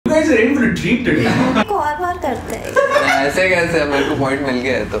is ready for a treat today. एक और बार करते हैं. ऐसे कैसे मेरे को पॉइंट मिल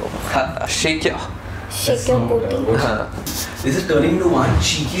गया है तो shake your booty. This is turning into one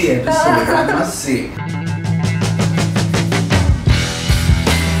cheeky episode, I must say.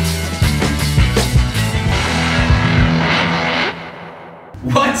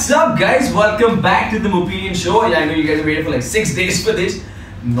 What's up, guys? Welcome back to the Mopinion show. I know you guys have waited for like 6 days for this.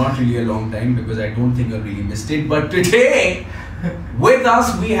 Not really a long time because I don't think I really missed it. But today, with us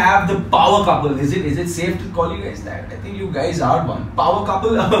we have the power couple. Is it safe to call you guys that? I think you guys are one power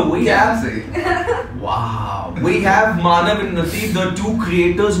couple. We have wow. We have Manav and Unnati, the two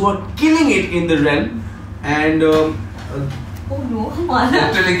creators who are killing it in the realm, and Oh no, Manav.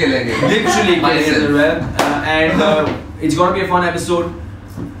 literally killing it. literally killing it in the realm. And it's gonna be a fun episode.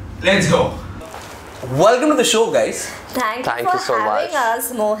 Let's go. Welcome to the show, guys. Thank Thank you you for so having much. us,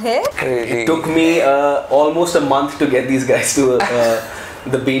 Mohit. It took me almost a month to get these guys to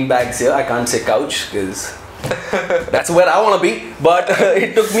the beanbags here. I can't say couch because that's where I want to be. But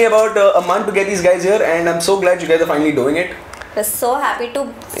it took me about a month to get these guys here, and I'm so glad you guys are finally doing it. We're so happy to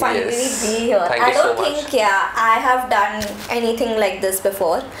finally Yes. be here. Thank I you so don't much. think I have done anything like this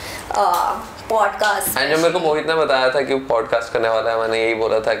before. Podcast. And जब मेरे को मोहित ने बताया था कि वो podcast करने वाला है, मैंने यही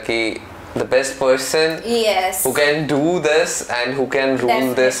बोला था कि the best person Yes. who can do this and who can rule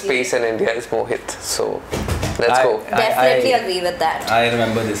this Definitely. space in India is Mohit. So let's go. Definitely agree with that. I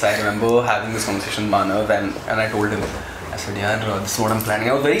remember this. I remember having this conversation with Manav, and I told him, I said, yeah, this is what I'm planning.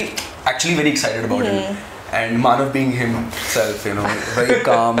 I was actually very excited about him. And Manav being himself, you know, very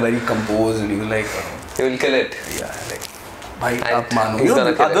calm, very composed, and he was like, You will kill it. yeah, like, भाई And आप मानो. he's You know,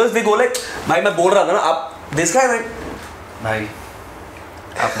 gonna kill others they go like, भाई मैं बोल रहा था ना आप this guy like, भाई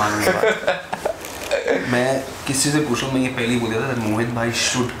आप मानो ये बात. मैं किसी से पूछूं, मैं ये पहले ही बोल दिया था that मोहित भाई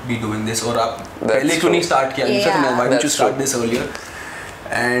should be doing this, और आप पहले क्यों नहीं start किया? You said no, why didn't you start this earlier?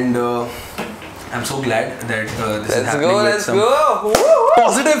 And I'm so glad that this is happening with Let's some go.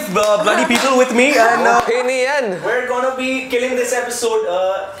 positive bloody people with me, and Mopinion. we're gonna be killing this episode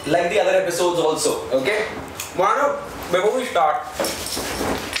like the other episodes also. Okay, Manav, before we start,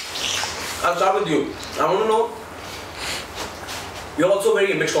 I'll start with you. I want to know, you're also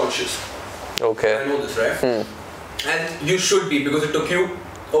very image conscious. Okay. I know this, right? And you should be, because it took you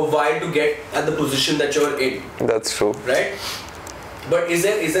a while to get at the position that you're in, That's true. right? But is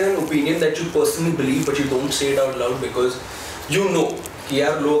there an opinion that you personally believe but you don't say it out loud because you know कि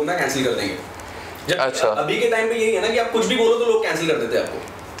यार लोग ना cancel कर देंगे. जब अच्छा. अभी के टाइम पे यही है ना कि आप कुछ भी बोलो तो लोग कैंसिल कर देते हैं आपको.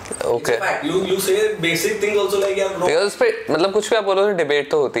 Okay. In fact, you say basic things also like यार लोग. Because पे मतलब कुछ भी आप बोलो तो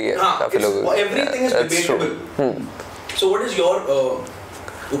डिबेट तो होती है काफी लोगों की. Everything is That's true. debatable. So what is your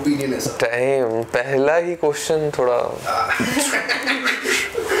opinion ऐसा? टाइम पहला ही क्वेश्चन थोड़ा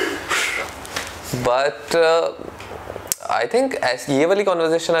बट आई थिंक ये वाली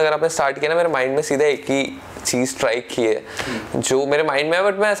कॉन्वर्सेशन अगर आपने स्टार्ट किया ना, मेरे माइंड में सीधा एक ही चीज स्ट्राइक की है जो मेरे माइंड में है,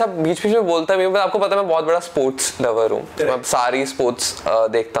 बट मैं ऐसा बीच बीच में बोलता भी हूँ. आपको पता है मैं बहुत बड़ा स्पोर्ट्स लवर हूँ, मैं सारी स्पोर्ट्स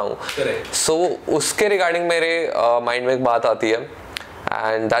देखता हूँ. सो उसके रिगार्डिंग मेरे माइंड में एक बात आती है,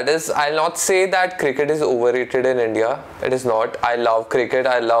 and that is, I'll not say that cricket is overrated in India. It is not. I love cricket.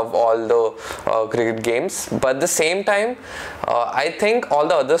 I love all the cricket games. But at the same time, I think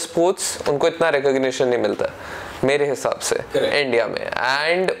all the other sports उनको इतना recognition नहीं मिलता है मेरे हिसाब से India में.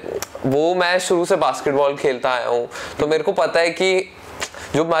 And वो मैं शुरू से बास्केटबॉल खेलता आया हूँ, तो मेरे को पता है कि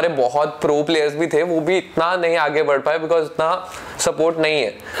जो हमारे बहुत प्रो प्लेयर्स भी थे वो भी इतना नहीं आगे बढ़ पाए बिकॉज इतना सपोर्ट नहीं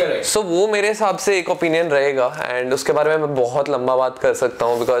है. सो वो मेरे हिसाब से एक ओपिनियन रहेगा, एंड उसके बारे में मैं बहुत लंबा बात कर सकता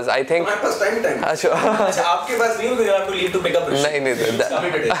हूँ बिकॉज आई थिंक अच्छा आपके पास नहीं होगा, आपको लीव टू पिक अप. नहीं.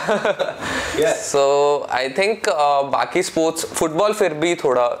 सो आई थिंक बाकी स्पोर्ट्स, फुटबॉल फिर भी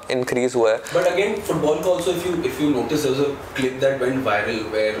थोड़ा इंक्रीज हुआ है. बट अगेन फुटबॉल का also if you notice there was a clip that went viral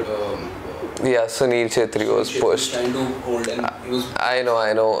where Yeah, Sunil Chhetri was pushed. Trying to hold and he was.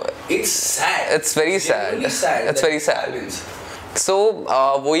 I know. It's sad. It's very sad. It's very sad. Happens. सो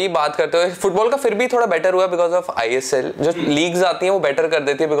वही बात करते हुए football का फिर भी थोड़ा better हुआ because of ISL. जो लीग्स आती हैं वो बेटर कर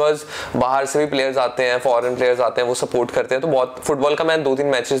देती है बिकॉज बाहर से भी प्लेयर्स आते हैं, फॉरेन प्लेयर्स आते हैं, वो सपोर्ट करते हैं. तो बहुत फुटबॉल का मैं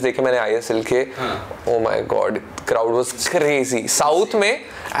 2-3 मैचेस देखे मैंने आईएसएल के. Oh my God, crowd was crazy south में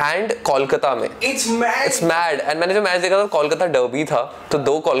एंड कोलकाता में. It's mad. एंड मैंने जो मैच देखा था कोलकाता डर्बी था, तो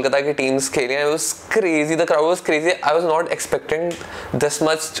 2 कोलकाता की टीम्स खेली. It was crazy, the crowd was crazy. I was not expecting this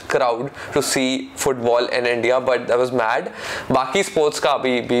much crowd to C football in India, but that was mad. बाकी स्पोर्ट्स का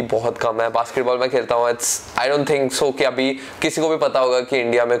अभी भी बहुत कम है. बास्केटबॉल में खेलता हूँ. It's I don't think so कि अभी किसी को भी पता होगा कि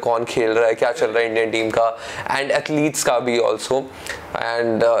इंडिया में कौन खेल रहा है, क्या चल रहा है इंडियन टीम का, एंड एथलीट्स का भी also.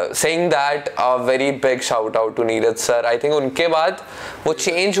 And saying that a very big shout out to Neeraj sir. I think उनके बाद वो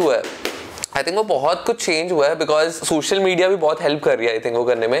चेंज हुआ है आई थिंक वो बहुत कुछ चेंज हुआ है बिकॉज सोशल मीडिया भी बहुत हेल्प कर रही है आई थिंक वो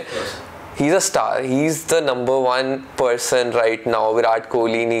करने में. He's a star. He's the number one person right now. Virat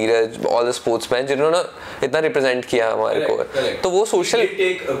Kohli, Neeraj, all the sportsmen जिन्होंने इतना रिप्रेजेंट किया हमारे को. तो वो social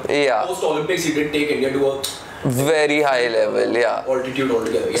post Olympics he did take India to a very high level, altitude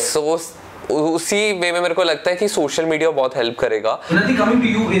altogether. So उसी वे में मेरे को लगता है कि सोशल मीडिया बहुत हेल्प करेगा. Unnati, coming to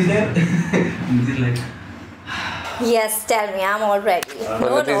you, is there like Yes, tell me, I'm all ready.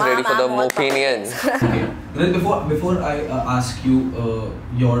 Unnati is ready for the Mopinion. Okay. Well, before I ask you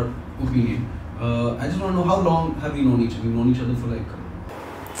your opinion, I just want to know how long have you known each other? We've known each other for like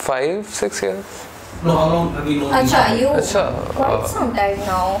 5-6 years. No, how long have we known each Acha, other? you quite some time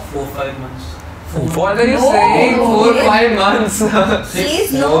now. 4-5 months. What are you saying? 4-5 months?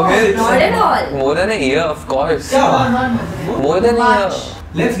 Please, no, not at all. More than a year, of course. Yeah, More than a year.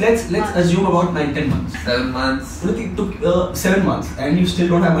 Let's assume about 9-10 months. 7 months. Unnati, it took 7 months, and you still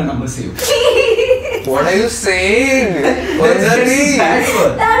don't have my number saved. What are you saying? Unnati.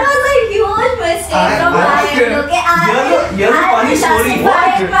 That was a huge mistake from my end. Okay, Here's a funny story.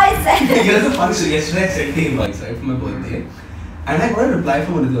 justified myself. Here's a funny story. Yesterday I sent the invites right for my birthday, and I got a reply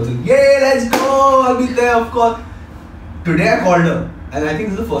from Unnati. I was like, "Yay, let's go! I'll be there, of course." Today I called her, and I think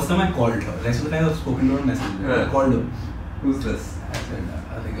this is the first time I called her. Rest of the time I've spoken to her on Messenger. I called her. Who's this? I said,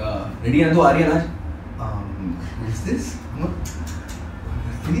 ready and to Aryan aaj? Who's this? Mohit?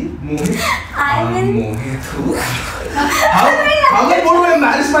 Mohit who? How am I going to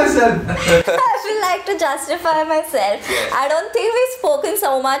embarrass myself? I feel like to justify myself. I don't think we've spoken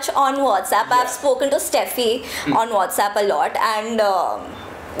so much on WhatsApp. I've spoken to Steffi on WhatsApp a lot, and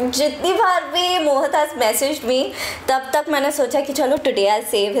जितनी बार भी मोहित has messaged me, तब तक मैंने सोचा कि चलो today I'll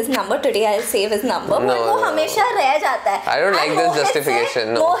save his number, today I'll save his number. No, वो हमेशा रह जाता है. I don't like this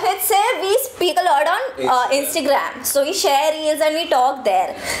justification. No. मोहित से we speak a lot on Instagram, so we share reels and we talk there.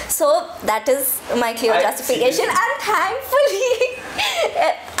 So that is my clear justification, and thankfully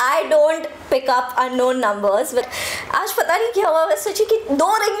I don't pick up unknown numbers. But आज पता नहीं क्या हुआ, मैं सोची कि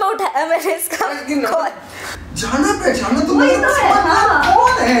 2 ring में उठाया मैंने इसका कॉल. जाना पहचाना तो मेरे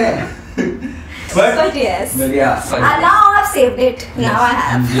कौन है? But yes. But yeah. Now I've saved it. Now I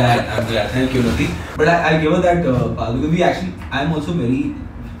have. I'm glad. Thank you, Unnati. But I'll give her that path because I'm also very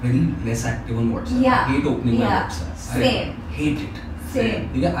less active on WhatsApp. Yeah. I hate opening my Yeah. WhatsApp. Same. I hate it. Same.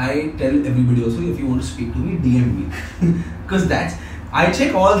 Yeah, I tell everybody also, if you want to speak to me, DM me. Because I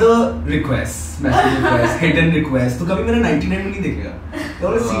check all the requests, message requests, hidden requests. तो कभी मेरा 99 में नहीं देखेगा. You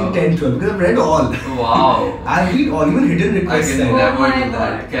always see 10-12 because I've read all. Wow. I read all, even hidden requests. I can never do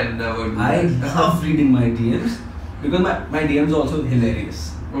that. I can never do I that. love reading my DMs because my DMs are also hilarious.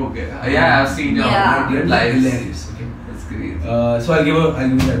 Okay. Yeah, I've seen your Yeah. My DMs are lives. hilarious. Okay. That's great. So I'll give her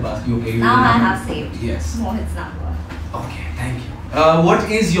that pass. You okay? You Now will I remember? have saved Yes. Mohit's number. Okay. Thank you. What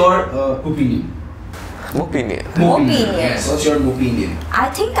is your opinion? Opinion. Opinion. Yes. What's your opinion? I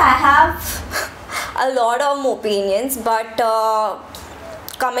think I have a lot of opinions, but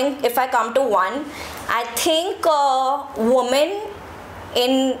if I come to one, I think women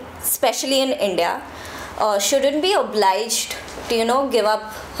especially in India, shouldn't be obliged to give up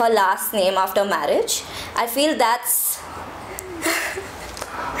her last name after marriage. I feel that's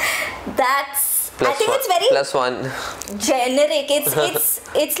I think it's very +1. generic.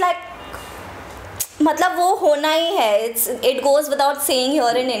 It's like मतलब वो होना ही है. It goes without saying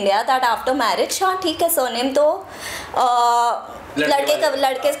here in India that after marriage हाँ ठीक है surname तो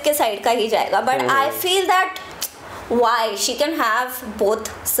लड़के के साइड का ही जाएगा. But I feel that why she can have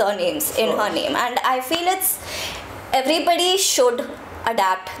both surnames in her name, and I feel everybody should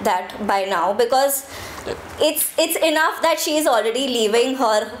adapt that by now, because it's enough that she is already leaving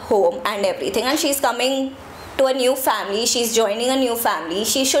her home and everything, and she's coming to a new family, she's joining a new family.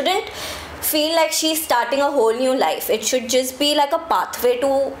 She shouldn't feel like she's starting a whole new life. It should just be like a pathway to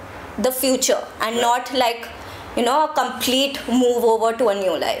the future, and not like a complete move over to a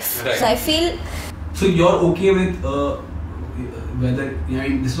new life. Right. So I feel. So you're okay with whether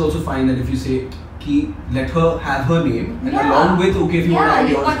this is also fine that if you say let her have her name, and along with if you want to add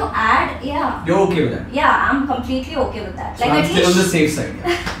yours. Want to add, yeah. You're okay with that? Yeah, I'm completely okay with that. So I'm still on the safe side.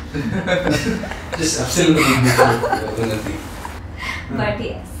 Just still on the safe side. But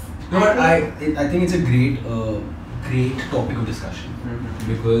yes. No, but I think it's a great topic of discussion,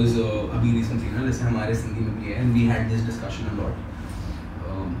 because अभी recently जैसे हमारे सिंधी में भी है, and we had this discussion a lot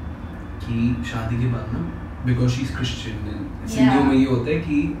कि शादी के बाद because she's Christian, and सिंधियों में ये होता है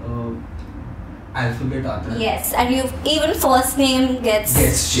कि alphabet आता है. Yes, and even first name gets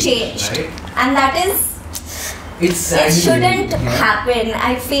changed, right? And that is. It shouldn't happen.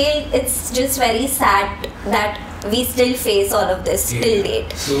 I feel it's just very sad that we still face all of this till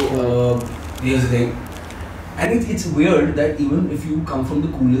date. So Here's the thing. And it's weird that even if you come from the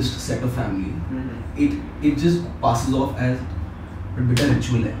coolest set of family, it just passes off as a bit of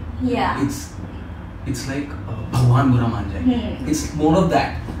ritual. Yeah. It's like Bhagwan Bura maan jaye. It's more of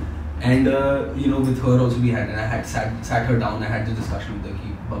that. And you know, with her also I had sat her down. I had the discussion with her.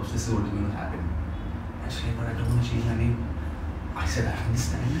 Babs, this is what is going to happen. And she's like, but I don't want to change my name. I said, I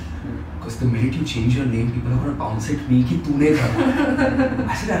understand. Because the minute you change your name, people are going to bounce at me ki tune kara.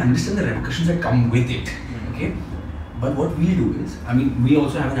 I said, I understand the repercussions that come with it. Okay? But what we do is, I mean, we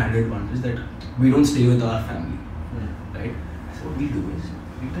also have an added advantage that we don't stay with our family. Right? So what we do is,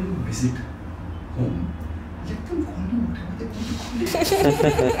 every time we visit home, let them call you whatever they want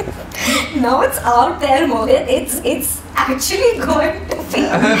to call you. Now it's out there, Mohit. It's actually going to be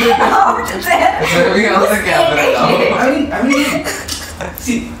out there. It's going on the camera now. I mean,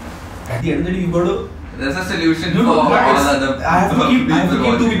 see, at the end of the day, you got to. There's a solution No, for all guys, other I have to keep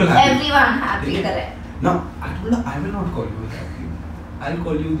two people happy. Everyone happy, correct. Now, I told her I will not call you with that name. I'll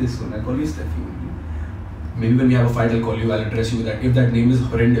call you this one. I'll call you Steffi. Maybe when we have a fight, I'll call you. I'll address you with that. If that name is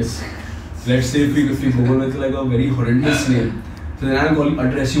horrendous, let's say if we go with like a very horrendous name, so then I'll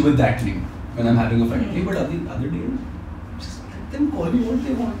address you with that name when I'm having a fight. Hey, but other days, just let them call you what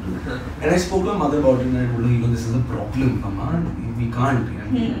they want to. And I spoke to my mother about it, and I told her, this is a problem, Mama. We can't.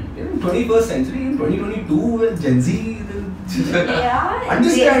 In 21st century, in 2022, with Gen Z, Yeah.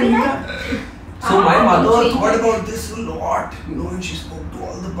 understand. So my mother thought about this a lot, and she spoke to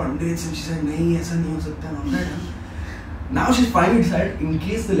all the pundits and she said, "Nahi, aisa nahi ho sakta," and all that. Now she's finally decided, in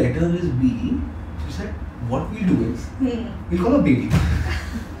case the letter is B, she said, what we'll do is, we'll call her baby.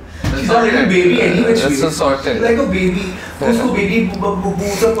 She's not like a baby anyway. That's so sorted. She's like a baby. Usko baby boo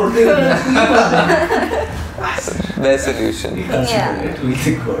सब पढ़ते हैं. Best solution. Yeah. We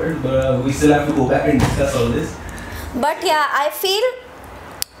think good, but we still have to go back and discuss all this. But yeah, I feel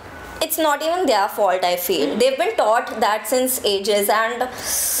it's not even their fault. I feel they've been taught that since ages, and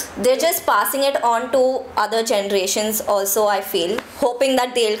they're just passing it on to other generations also. I feel hoping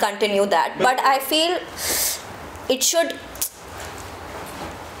that they'll continue that, but I feel it should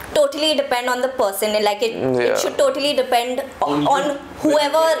totally depend on the person. Like it should totally depend on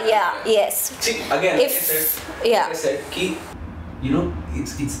whoever. Yes. See, again, like I said,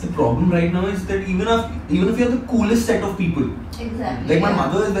 it's the problem right now is that even if you're the coolest set of people, exactly. Like my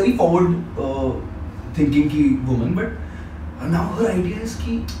mother is very forward thinking woman, but now her idea is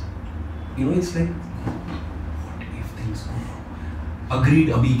it's like, what if things go wrong? Agreed,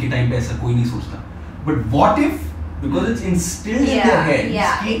 abhi ke time pe aisa koi nahi sochta. But what if, because it's instilled in their heads,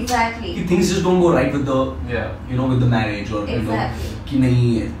 exactly. Ki things just don't go right with the with the marriage, or exactly. Ki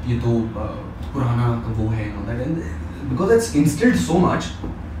nahi ye to purana wo hai and all that, and because it's instilled so much,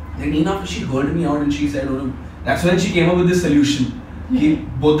 then even after she heard me out and she said, that's when she came up with this solution.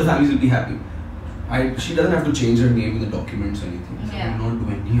 Both the families will be happy. She doesn't have to change her name in the documents or anything. I will not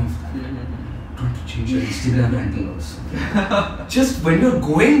do any of that. Don't have to change her Instagram handle also. Just when you're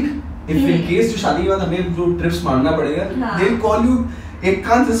going, if in case जो शादी के बाद हमें जो trips मारना पड़ेगा, they'll call you. एक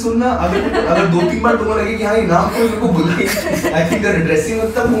कान से सुनना, अगर 2-3 बार तुम्हें लगे कि हाँ ये नाम को मेरे को भूल गई, I think the addressing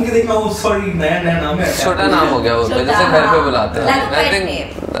में तब होंगे देखना वो sorry नया नाम है. छोटा नाम हो गया वो तो जैसे घर पे बुलाते हैं. I think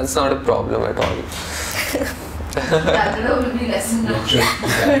that's not a problem at all. That will be lesser.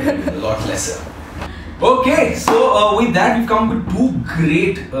 A lot lesser. Okay, so with that we've come with two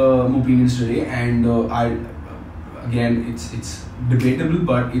great opinions today, and again it's debatable,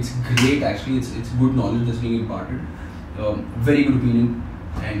 but it's great actually. It's good knowledge that's being imparted. Very good opinion,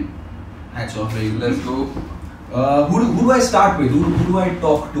 and hats off. Very good. Let's go. Who do I start with? Who do I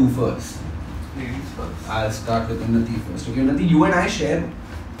talk to first? Ladies first. I'll start with Unnati first. Okay, Unnati, you and I share.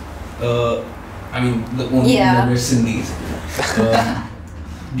 The only thing that we're Sindhis.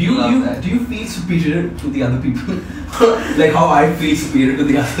 Do you feel superior to the other people? Like how I feel superior to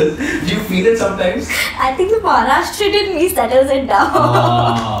the others? Do you feel it sometimes? I think the Maharashtrian in me settles it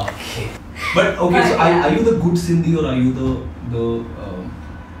down. Okay. But okay, so are you the good Sindhi, or are you the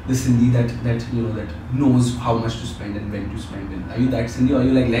Sindhi that knows how much to spend and when to spend it? Are you that Sindhi, or are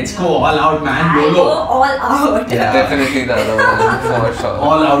you like, let's go all out, man, I YOLO? go all out. Yeah, definitely the other one, for sure.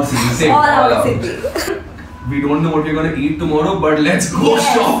 All out Sindhi, same. All out Sindhi. We don't know what we're gonna eat tomorrow, but let's go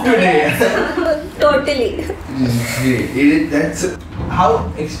shop today. Totally. Great. That's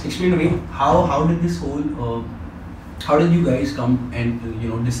how. Explain to me how did this whole how did you guys come and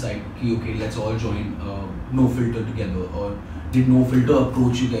decide okay, let's all join No Filter together, or did No Filter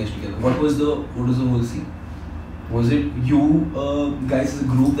approach you guys together? What was the whole scene? Was it you guys as a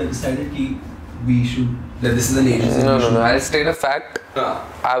group that decided that this is an agency? No. I'll state a fact.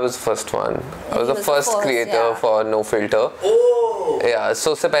 I was the first one. I was the first creator for No Filter. Oh. या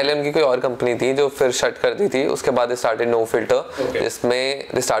सो उससे पहले उनकी कोई और company थी जो फिर shut कर दी थी. उसके बाद दे स्टार्टेड नो फिल्टर, जिसमें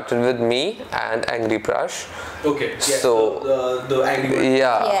they started with me and angry प्राश. Okay. Yes. So the angry one.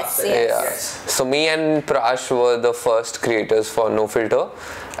 yeah, Yes. yeah. So me and Prash were the first creators for No Filter,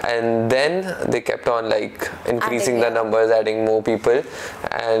 and then they kept on like increasing the numbers, adding more people,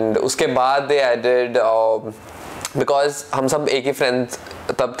 and उसके बाद they added because हम सब एक ही friends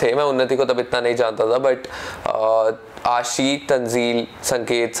तब थे. मैं उन्नति को तब इतना नहीं जानता था, बट आशी, तंजील,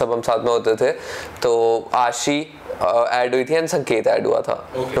 संकेत सब हम साथ में होते थे. तो आशी ऐड हुई थी एंड संकेत ऐड हुआ था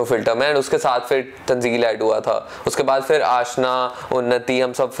नो फिल्टर में, एंड उसके साथ फिर तंजील ऐड हुआ था. उसके बाद फिर आशना, उन्नति,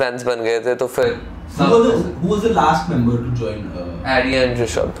 हम सब फ्रेंड्स बन गए थे. तो फिर Who was the last member to join? Addy and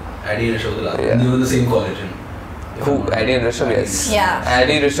Rishabh. Addy and Rishabh, the last. Yeah. They were in the same college. Who? Addy and Rishabh, yes. Yeah.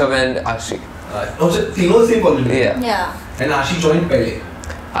 Addy, Rishabh and Ashi. So तीनों same college. Yeah. Yeah. And Ashi joined पहले.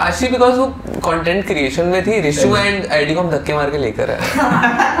 आशी because वो content creation में थी. Rishu and AD को हम धक्के मार के लेकर आए.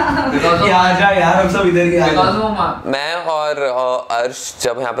 यार हम सब इधर के मैं और अर्श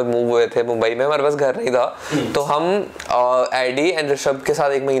जब यहाँ पे मूव हुए थे मुंबई में, हमारे पास घर नहीं था, तो हम एडी एंड ऋषभ के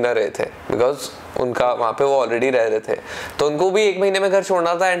साथ 1 महीना रहे थे बिकॉज उनका वहाँ पे वो ऑलरेडी रह रहे थे. तो उनको भी 1 महीने में घर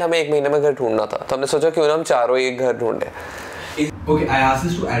छोड़ना था एंड हमें 1 महीने में घर ढूंढना था. तो हमने सोचा क्यों ना हम चारों एक घर ढूंढे. Okay, I asked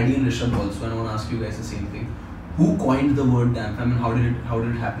this to Addy and Rishabh also, and I want to ask you guys the same thing. Who coined the word damn fam, and how did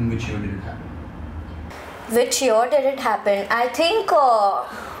it happen? Which year did it happen? Which year did it happen? I think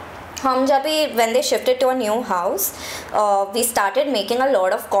हम जब भी when they shifted to a new house, we started making a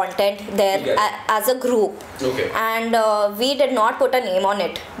lot of content there as a group. Okay. And we did not put a name on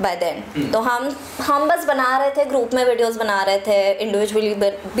it by then. तो हम बस बना रहे थे, group में videos बना रहे थे, इंडिविजुअली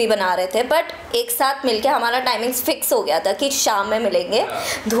भी बना रहे थे, बट एक साथ मिलके हमारा टाइमिंग्स फिक्स हो गया था कि शाम में मिलेंगे.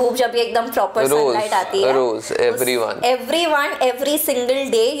 धूप जब भी एकदम प्रॉपर सनलाइट आती है. रोज everyone every single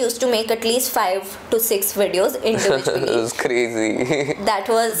day used to make at least 5 to 6 videos individually. It was crazy.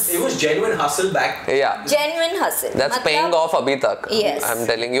 That was genuine hustle back. Yeah. Genuine hustle. That's paying off अभी तक. Yes. I'm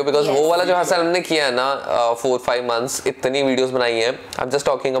telling you because वो वाला जो hustle हमने किया है ना 4-5 months, इतनी videos बनाई हैं. I'm just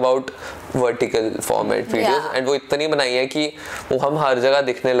talking about vertical format videos, and वो इतनी बनाई है कि वो हम हर जगह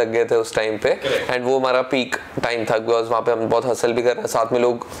दिखने लग गए थे उस टाइम पे. एंड वो हमारा पीक टाइम था बिकॉज वहाँ पे हम बहुत हसल भी कर रहे हैं, साथ में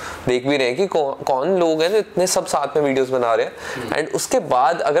लोग देख भी रहे हैं कि कौन लोग हैं जो इतने सब साथ में वीडियोस बना रहे हैं. एंड उसके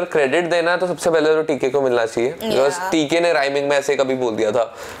बाद अगर क्रेडिट देना है तो सबसे पहले तो टीके को मिलना चाहिए बिकॉज टीके ने राइमिंग में ऐसे कभी बोल दिया था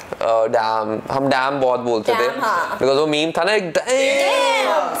डैम. हम डैम बहुत बोलते थे बिकॉज वो मीम था ना एक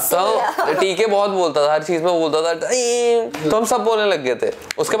डैम. तो टीके बहुत बोलता था, हर चीज में बोलता था डैम, तो हम सब बोलने लग गए थे.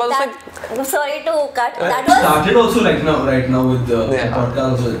 उसके बाद उसने sorry to cut, that was started also right now with the podcast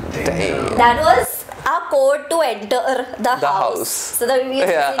also. That was our code to enter the house. So that we used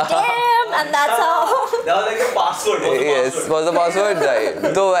to say damn, and that's how That was like a password. Yes, was the password right.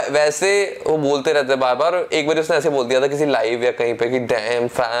 तो वैसे वो बोलते रहते बार बार. एक बार उसने ऐसे बोल दिया था किसी लाइव या कहीं पे कि डैम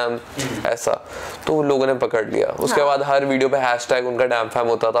फैम ऐसा, तो लोगों ने पकड़ लिया. उसके बाद हर वीडियो पे हैशटैग उनका डैम फैम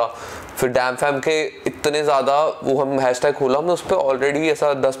होता था. फिर डैम फैम के इतने ज्यादा वो हम हैशटैग खोला, हमने उस पे ऑलरेडी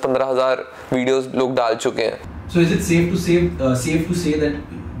ऐसा 10-15 हजार वीडियोस लोग डाल चुके हैं. So is it safe to say that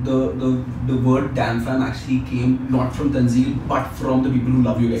the word damn fam actually came not from Tanzil but from the people who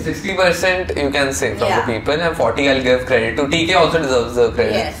love you guys? 60% you can say from the people, and 40 I'll give credit to. TK also deserves the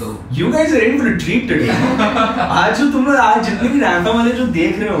credit. Yes. So You guys are ready for a treat today. आज जो तुम लोग आज जितने भी damn fam वाले जो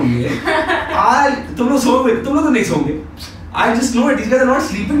देख रहे होंगे, आज तुम लोग सोओगे, तुम लोग तो नहीं सोओगे. I just know it. These guys are not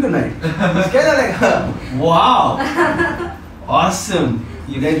sleeping tonight. These guys are like, wow, awesome.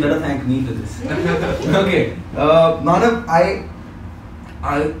 You guys better thank me for this. Okay, Manav, I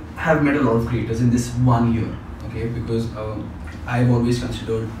have met a lot of creators in this 1 year. Okay, because I've always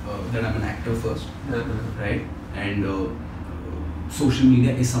considered that I'm an actor first, right? And social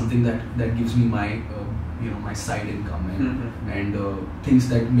media is something that gives me my my side income and things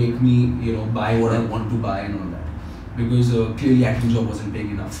that make me buy what I want to buy and all that. Because clearly acting job wasn't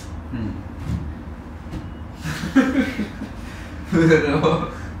paying enough.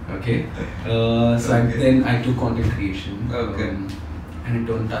 Okay. So then I took content creation. Okay. And it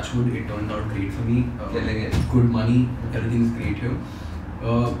turned out great for me. Good money, everything's great here.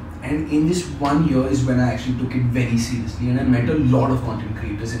 And in this 1 year is when I actually took it very seriously, and I met a lot of content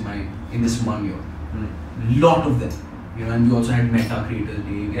creators in this 1 year. Lot of them. And we also had Meta Creators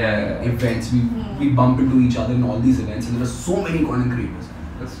Day, events. We bump into each other in all these events, and there are so many content creators.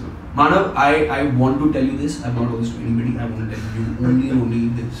 That's true. Manav, I want to tell you this. I want all this to anybody. I want to tell you only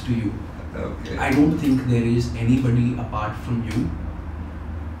this to you. Okay. I don't think there is anybody apart from you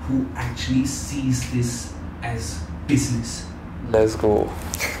who actually sees this as business. let's go.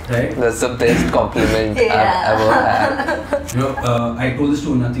 Right? That's the best compliment I've ever had. I told this to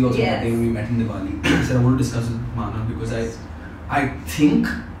Unnati also Yes. that day when we met in Diwali. I said I want to discuss with Manav because I think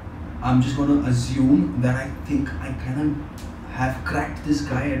I'm just gonna assume that I think I kind of have cracked this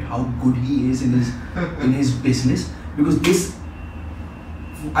guy at how good he is in his business, because this,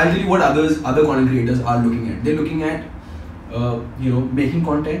 I'll tell you what other content creators are looking at. They're looking at making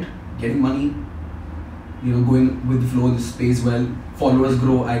content, getting money, going with the flow. This pays well, followers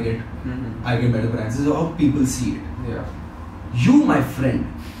grow, I get better brands. This is how people see it. Yeah. You, my friend,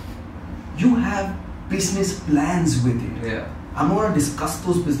 you have business plans with it. Yeah. I'm not gonna discuss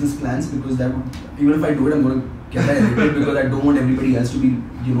those business plans, because that would, even if I do it, I'm gonna get that edited, because I don't want everybody else to be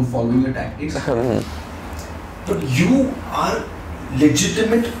following your tactics. But you are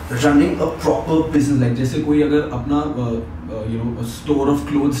legitimate running a proper business. Like जैसे कोई अगर अपना a store of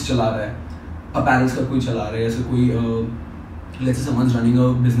clothes चला रहा है, apparels का कोई चला रहा है, ऐसे कोई let's say someone's running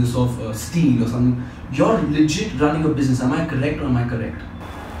a business of steel or something. You're legit running a business. Am I correct or am I correct?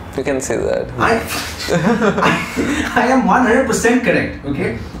 You can say that. I am 100% correct.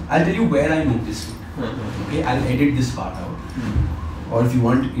 Okay, I'll tell you where I noticed it. Okay, I'll edit this part out. Or if you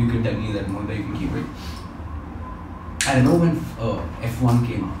want, you can tell me that more, that you can keep it. I remember when F1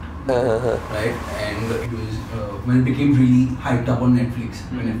 came out, right? And it was when it became really hyped up on Netflix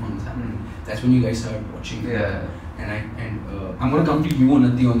when F1 was happening. That's when you guys started watching. Yeah. And I'm gonna come to you,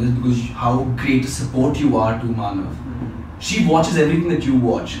 Unnati, on this, because how great support you are to Manav. She watches everything that you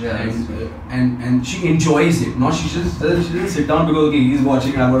watch, Yeah, and she enjoys it. Not she doesn't sit down because okay, he's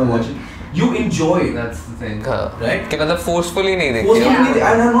watching and I'm gonna watch it. You enjoy it. That's the thing. Right? कि मतलब forcefully नहीं देखती. Forcefully Yeah. नहीं,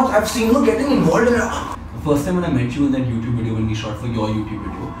 and I've seen her getting involved in it. First time when I met you in that YouTube video, when we shot for your YouTube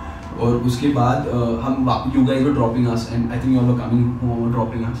video, और उसके बाद you guys were dropping us, and I think you all were coming home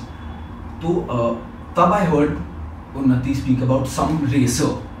dropping us. तो तब I heard Unnati speak about some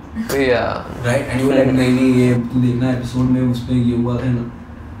racer. Yeah. Right? And you were like, नहीं ये तू देखना episode में उस पे ये हुआ था ना.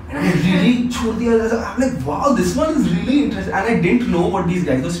 And I really छोड़ दिया. I'm like, wow, this one is really interesting. And I didn't know what these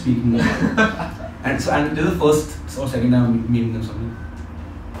guys were speaking about. and this is the first or second time I'm meeting them. Something.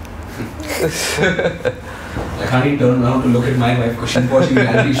 I can't even turn around to look at my wife because she's watching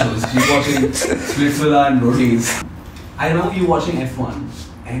reality shows. She's watching Splitsvilla and Roadies. I remember you watching F1,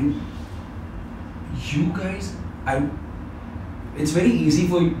 and you guys, it's very easy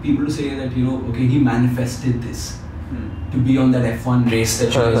for people to say that, okay, he manifested this to be on that F1 race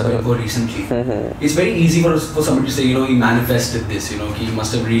that you guys went for recently. It's very easy for somebody to say, he manifested this, he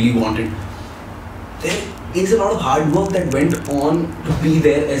must have really wanted. There is a lot of hard work that went on to be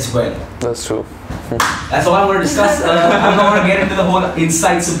there as well. That's true. That's all I'm going to discuss. I'm not going to get into the whole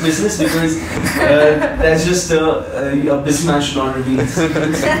insights of business, because that's just a businessman should not reveal his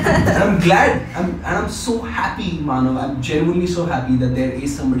secrets. And I'm glad, and I'm so happy, Manav. I'm genuinely so happy that there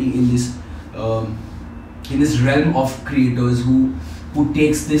is somebody in this realm of creators who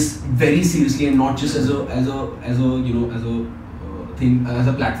takes this very seriously, and not just as a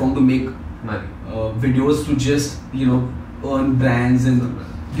platform to make Money. videos to just earn brands. And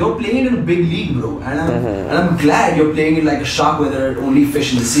you're playing it in a big league, bro, and I'm glad you're playing it like a shark where there are only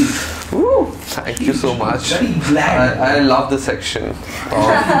fish in the sea. Woo! Thank you so much. Very glad. I love the section of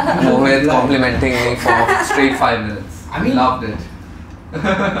Mohit complimenting me for Straight 5 minutes. I mean- loved it.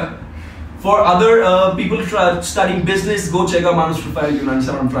 For other people studying business, go check out Manav's profile. You'll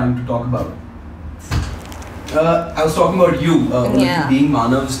understand what I'm trying to talk about. I was talking about you being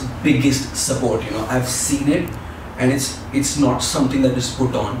Manav's biggest support. I've seen it, and it's not something that is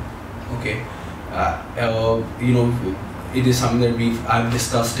put on. Okay, it is something that I've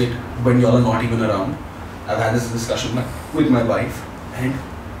discussed it when y'all are not even around. I've had this discussion with my wife, and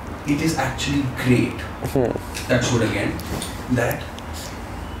it is actually great. That's what again. That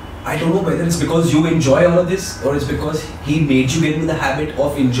I don't know whether it's because you enjoy all of this, or it's because he made you get into the habit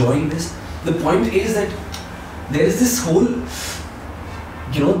of enjoying this. The point is that there is this whole,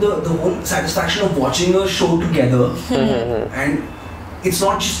 the whole satisfaction of watching a show together, and it's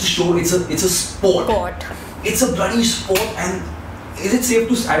not just a show; it's a sport. It's a bloody sport, and is it safe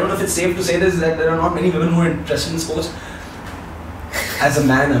to? I don't know if it's safe to say this, that there are not many women who are interested in sports. As a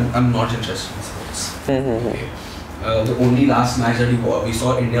man, I'm not interested in sports. Okay. The only last match that we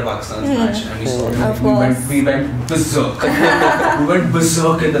saw India-Pakistan's match, and we went berserk. We went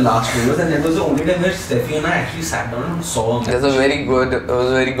berserk in the last overs, and that was the only time that Steffi and I actually sat down and saw a match. It was a very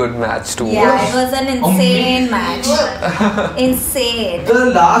good match to Yeah, watch. it was an insane match. Insane. The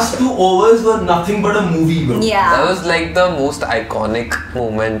last 2 overs were nothing but a movie, bro. Yeah. That was like the most iconic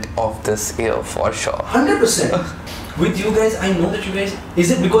moment of this year for sure. 100%. with you guys, I know that you guys,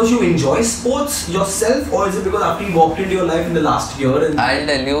 is it because you enjoy sports yourself or is it because after you walked into your life in the last year? I'll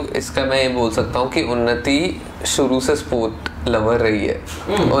tell you, इसका मैं ये बोल सकता हूँ कि उन्नति शुरू से स्पोर्ट लवर रही है.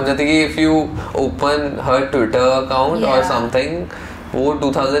 उन्नति की if you open her Twitter account or something, वो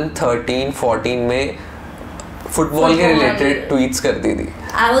 2013-14 में फुटबॉल के रिलेटेड ट्वीट्स करती थी.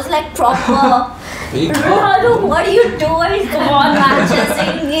 I was like proper. What are you doing? Come on, Manchester,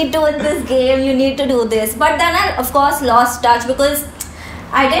 you need to win this game. You need to do this. But then I, of course, lost touch because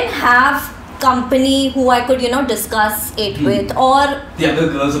I didn't have company who I could, discuss it with. Or the other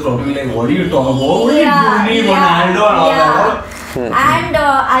girls are probably like, what are you talking about? What are you doing, Ronaldo and all that? And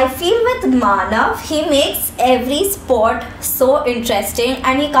I feel with Manav, he makes every sport so interesting,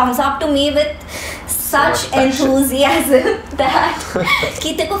 and he comes up to me with such enthusiasm that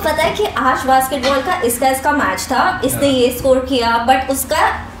कि तेरे को पता है कि आज basketball का इसका match था, इसने ये स्कोर किया, बट उसका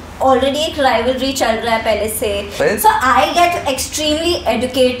ऑलरेडी एक राइवलरी चल रहा है पहले से. So I get extremely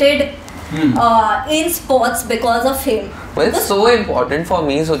educated in sports because of him. Well, it's so important for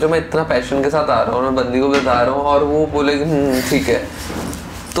me. सोचो मैं इतना पैशन के साथ आ रहा हूँ, मैं बंदी को बता रहा हूँ और वो बोले ठीक है,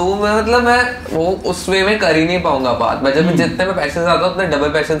 तो मैं वो उस वे में कर ही नहीं पाऊंगा बात. मैं जब जितने में पैशन से आता हूँ उतने डबल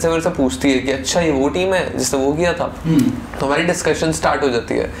पैशन से मेरे से पूछती है कि अच्छा ये वो टीम है जिसने वो किया था, तो हमारी डिस्कशन स्टार्ट हो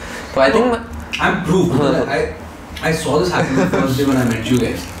जाती है. तो I think I'm proof. I saw this happen the first day when I met you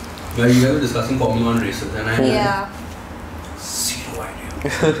guys, where you guys were discussing Formula 1 races, and I had zero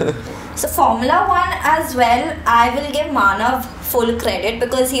idea. So Formula 1 as well, I will give Manav full credit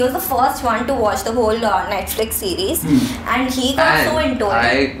because he was the first one to watch the whole Netflix series, and he got so into it.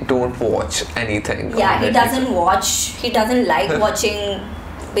 I don't watch anything. Yeah, he doesn't watch. He doesn't like watching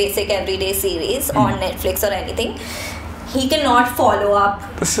basic everyday series on Netflix or anything. He cannot follow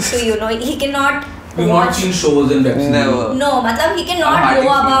up. So he cannot. We've not seen shows and web series. Never. No, मतलब he cannot go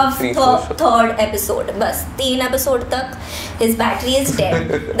above third episode. बस 3 episode तक his battery is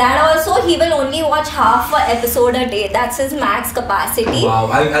dead. That also he will only watch half a episode a day. That's his max capacity. Wow,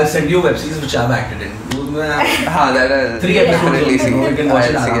 I'll send you web series which I've acted in. that is 3 episodes. You can watch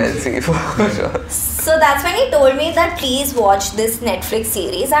it. I'll see for sure. So that's when he told me that please watch this Netflix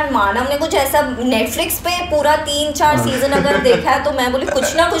series, and मानव ने कुछ ऐसा Netflix पे पूरा 3-4 season अगर देखा है तो मैं बोली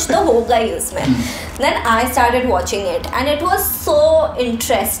कुछ ना कुछ तो होगा ही उसमें. Then I started watching it and it was so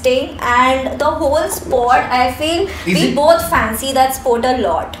interesting, and the whole sport, I feel we both fancy that sport a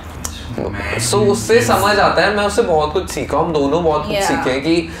lot. So उससे समझ आता है, मैं उससे बहुत कुछ सीखा, हम दोनों बहुत कुछ सीखे हैं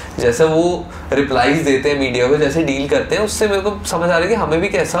कि जैसे वो रिप्लाईज देते हैं मीडिया को, जैसे डील करते हैं, उससे मेरे को समझ आ रहा है कि हमें भी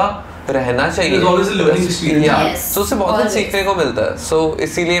कैसा रहना चाहिए. तो उससे बहुत कुछ सीखने को मिलता है. सो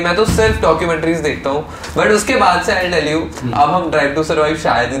इसीलिए मैं तो सिर्फ डॉक्यूमेंट्रीज देखता हूँ, बट उसके बाद से आई टेल यू अब हम ड्राइव टू सर्वाइव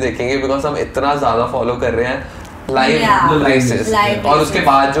शायद ही देखेंगे बिकॉज हम इतना ज्यादा फॉलो कर रहे हैं लाइव रेसेस, और उसके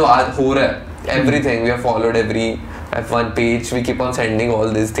बाद जो आज हो रहा है everything we have followed every F1 page, we keep on sending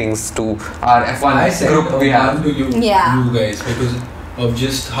all these things to our F1 group we have. You guys, because of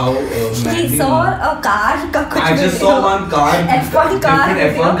just how he saw a car I just saw one car, F1 car, different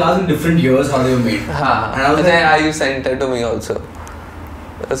F1 cars in different years how they were made. And I was like, you sent it to me also.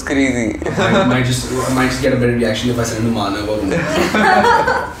 That's crazy. I might just get a better reaction if I send him to Manav or Unnati.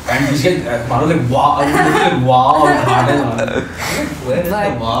 And he's like, Manav like, wow, I was like, wow, where is the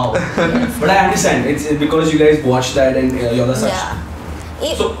wow? But I understand, it's because you guys watch that and you're the such.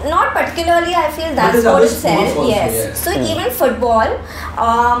 Yeah. So, not particularly, I feel that's what it says. Yes. So even football,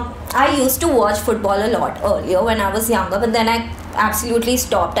 I used to watch football a lot earlier when I was younger, but then I absolutely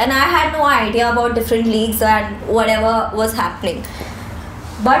stopped, and I had no idea about different leagues and whatever was happening.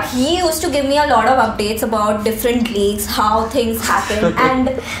 But he used to give me a lot of updates about different leagues, how things happen, and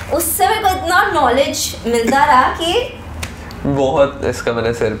उससे मेरे को इतना knowledge मिलता रहा कि बहुत इसका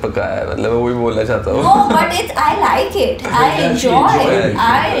मैंने सिर पकाया है, मतलब वही बोलना चाहता हूँ. No, but I like it. I enjoy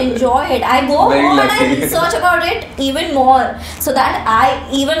it. I go home and I research about it even more, so that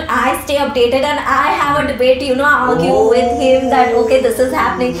I stay updated and I have a debate, argue with him that okay, this is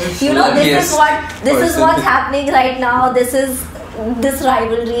happening. This is what's happening right now. This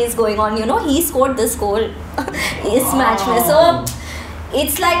rivalry is going on. He scored this goal इस match में. So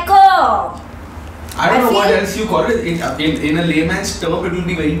it's like I don't know what else you call it. In a layman's term, it will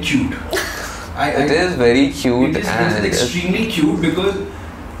be very cute. It is very cute. It is extremely cute because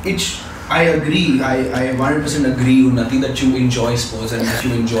I agree. I 100% agree, Unnati, that you enjoy sports and that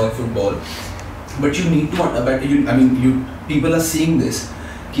you enjoy football. But you need to. People are seeing this.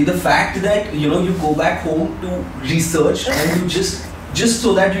 The fact that you go back home to research and you just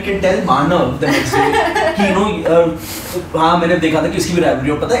so that you can tell Manav the next day कि हाँ मैंने देखा था कि इसकी भी rivalry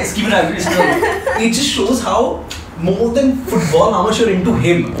हो, पता है इसकी भी rivalry. It just shows how more than football how much you're into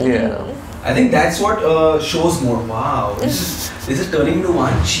him. Yeah. I think that's what shows more. Wow, this is turning into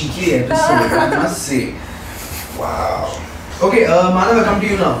one cheeky episode. I must say. Wow. Okay, Manav, I come to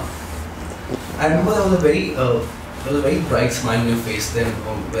you now. I remember there was a very bright smile on your face then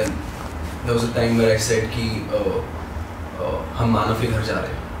when there was a time where I said कि हम मानव के घर जा रहे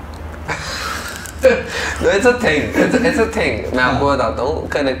हैं. No, it's a thing. It's a thing. मैं आपको बताता हूँ.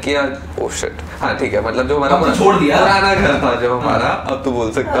 Kanakia, oh shit. हाँ ठीक है. मतलब जो हमारा छोड़ दिया. पुराना घर था जो हमारा, अब तो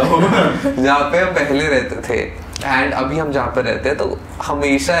बोल सकता हूँ. जहाँ पे हम पहले रहते थे. And अभी हम जहाँ पे रहते हैं तो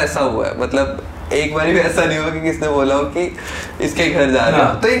हमेशा ऐसा हुआ है. मतलब एक बार भी ऐसा नहीं हुआ कि किसने बोला हो कि इसके घर जा रहे हो.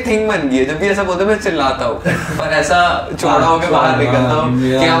 तो एक थिंग बन गई है. जब भी ऐसा बोलते हैं मैं चिल्लाता हूँ और ऐसा चौड़ा होकर बाहर निकलता हूँ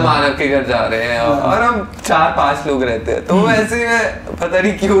कि हम मानव के घर जा रहे हैं और हम 4-5 लोग रहते हैं. तो ऐसे में पता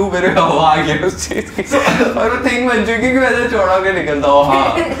नहीं क्यों मेरे हवा आ गया उस चीज की और वो थिंग बन चुकी कि मैं ऐसे चौड़ा होकर निकलता हूँ. हाँ,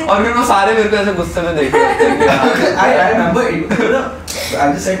 और फिर वो सारे मेरे को ऐसे गुस्से में देख रहे हैं. I remember it.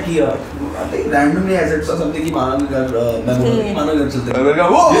 I just said कि I think randomly I said something कि मानव के घर मैं बोला कि मानव के घर चलते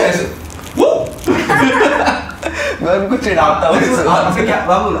हैं. मैं उनको चिढ़ाता हूँ. आपने क्या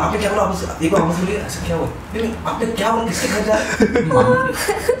बोला? एक बार बोलिए ऐसा क्या हुआ? नहीं, आपने क्या बोला? किसके घर जा रहे?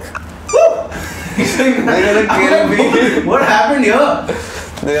 What happened here?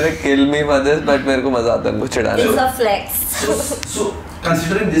 They're gonna kill me for this, but मेरे को मजा आता है उनको चिढ़ाने में. It's a flex. So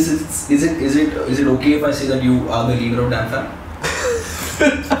considering this, is it okay if I say that you are the leader of Dan Fan?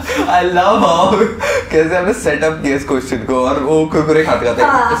 I love how कैसे हमने setup किया इस क्वेश्चन को और वो कुरकुरे खाते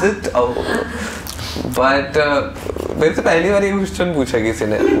खाते is it but मेरे से पहली बार ये क्वेश्चन पूछा किसी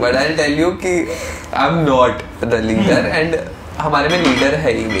ने but I'll tell you कि I'm not the leader and हमारे में लीडर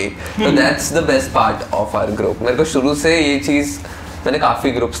है ही नहीं. तो that's the best part of our group. मेरे को शुरू से ये चीज़ मैंने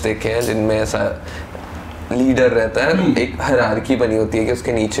काफ़ी ग्रुप्स देखे हैं जिनमें ऐसा लीडर रहता है. एक हायरार्की बनी होती है कि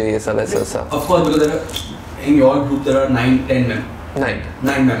उसके नीचे ये सब ऐसा. Of course, because in your group there are 9-10 members.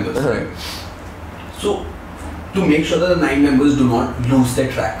 9 members, right? So to make sure that the 9 members do not lose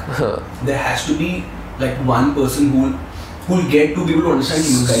their track, there has to be like one person who will get two people to understand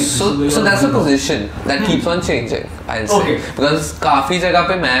you guys. So that's a position that keeps on changing. I'll say. Okay. Because काफी जगह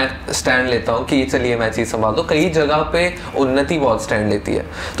पे मैं stand लेता हूँ कि चलिए मैं चीज संभाल दूँ. कई जगह पे उन्नति बहुत स्टैंड लेती है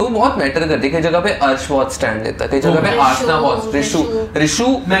तो वो बहुत मैटर करती है. कई जगह पे अर्श बहुत स्टैंड लेता है. कई जगह पे आशना बहुत. रिशु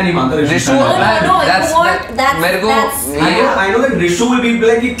मैं नहीं मानता रिशु मेरे को I know that Rishu will be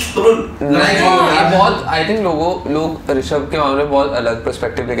like ये बहुत आई थिंक लोग ऋषभ के मामले में बहुत अलग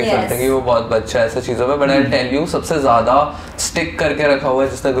पर्सपेक्टिव लेके चलते हैं कि वो बहुत बच्चा है ऐसा चीजों में. बट आई टेल यू सबसे ज्यादा स्टिक करके रखा हुआ है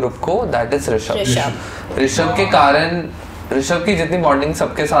जिसने ग्रुप को दैट इज ऋषभ. ऋषभ के कारण ऋषभ की जितनी बॉन्डिंग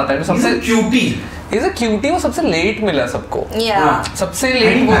सबके साथ है सबसे क्यूटी. Is a cutie. वो सबसे लेट मिला सबको. सबसे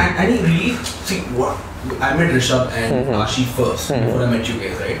लेट वो and he really see what I met Rishabh and Ashi first before I met you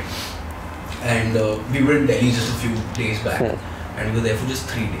guys, right? And we were in Delhi just a few days back and we were there for just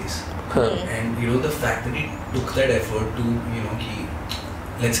 3 days. And you know the fact that he took that effort to ki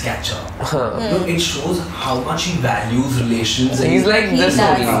let's catch up. It shows how much he values relations. He's like this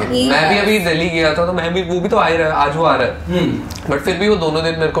only. मैं भी अभी दिल्ली गया था तो मैं भी वो भी तो आ रहा है. आज वो आ रहा है बट फिर भी वो दोनों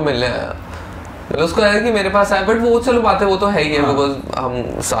दिन मेरे को मिलने आया. मतलब उसको आया कि मेरे पास आया. बट वो चलो बात है वो तो है ही है बिकॉज हम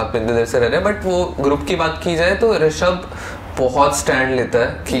साथ में इतने देर से रह रहे हैं. बट वो ग्रुप की बात की जाए तो ऋषभ बहुत स्टैंड लेता है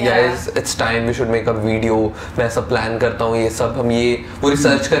कि guys it's time we should make a video. मैं सब प्लान करता हूँ ये सब. हम ये वो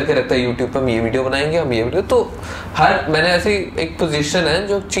रिसर्च करके रखता है यूट्यूब पे हम ये वीडियो बनाएंगे हम ये वीडियो. तो हर मैंने ऐसी एक पोजीशन है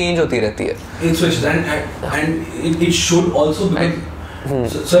जो चेंज होती रहती है. and it should also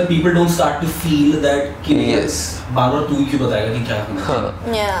so people don't start to feel that कि yes बार-बार तू ही क्यों बताएगा कि क्या करना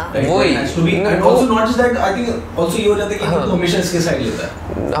है. वो ही and also not just that I think also ये हो जाता है कि तू हमेशा इसके साइड लेता है.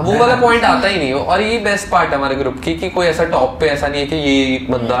 वो वाला पॉइंट आता ही नहीं. और ये बेस्ट पार्ट है हमारे ग्रुप की कि कोई ऐसा टॉप पे ऐसा नहीं है कि ये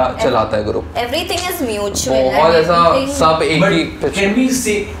बंदा चलाता है ग्रुप. Everything is mutual. और ऐसा सब एक ही. Can we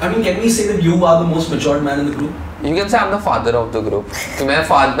say that you are the most matured man in the group? You can say I'm the father of the group. तो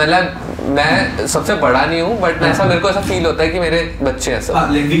मैं सबसे बड़ा नहीं हूँ बट ऐसा मेरे को ऐसा फील होता है कि मेरे बच्चे हैं सब.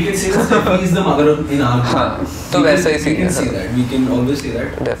 We can say that he is the mother in our group. हाँ तो वैसा ही we can say that. We can always say that.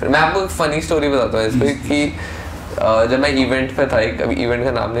 Definitely. मैं आपको एक फनी स्टोरी बताता हूँ इस पे कि जब मैं इवेंट पे था अभी इवेंट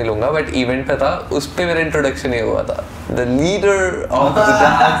का नाम नहीं लूंगा बट इवेंट पे था उस पे मेरा इंट्रोडक्शन ये हुआ था the leader of the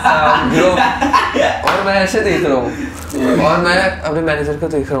group. और मैं ऐसे देख रहा हूँ और मैं अपने मैनेजर को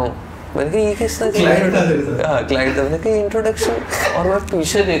देख रहा हूँ. मैंने कहा ये किसने क्लाइंट था. मैंने कहा इंट्रोडक्शन और मैं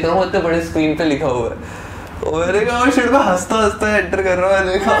पीछे देख रहा हूँ इतने बड़े स्क्रीन पे लिखा हुआ है. और मैंने कहा शिट मैं हंसता एंटर कर रहा हूँ.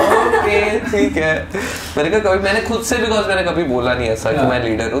 मैंने कहा ओके ठीक है. मैंने कहा कभी मैंने खुद से बिकॉज मैंने कभी बोला नहीं ऐसा कि मैं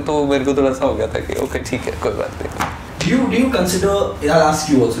लीडर हूँ तो मेरे को थोड़ा सा हो गया था कि ओके ठीक है कोई बात नहीं. Do you consider? I'll ask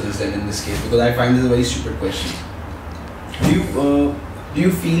you also this then in this case because I find this a very stupid question. Do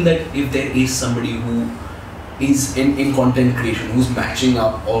you feel that if there is somebody who is in content creation, who's matching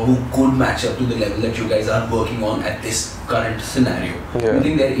up or who could match up to the level that you guys are working on at this current scenario? Do you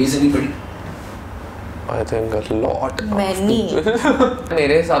think there is anybody? I think a lot. Many.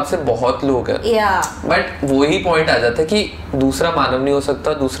 मेरे हिसाब से बहुत लोग हैं. Yeah. But वही point आ जाता है कि दूसरा मानव नहीं हो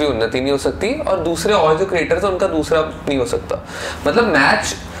सकता, दूसरी उन्नति नहीं हो सकती, और दूसरे और जो क्रिएटर्स हैं उनका दूसरा नहीं हो सकता. मतलब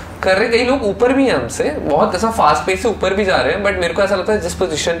मैच कर रहे कई लोग ऊपर भी हैं हमसे, बहुत ऐसा फास्ट पेस से ऊपर भी जा रहे हैं, बट मेरे को ऐसा लगता है जिस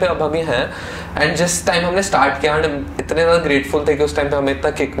पोजीशन पे अब हम हैं एंड जिस टाइम हमने स्टार्ट किया, हम इतने ज़्यादा ग्रेटफुल थे कि उस टाइम पे हमें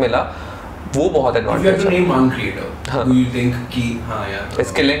इतना किक मिला, वो बहुत एडवांटेज है. Name one creator who you think कि हाँ यार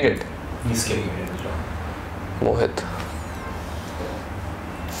is killing it. He's killing it. मोहित.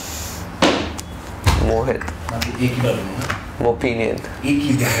 एक ही डालूंगा. मोपिनियन. एक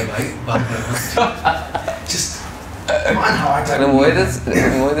ही है भाई, बात करना. Just man, how I No, Mohit is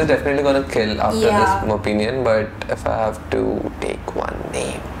definitely gonna kill after this Mopinion, but if I have to take one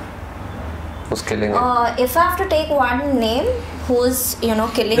name, who's killing it? If I have to take one name, who's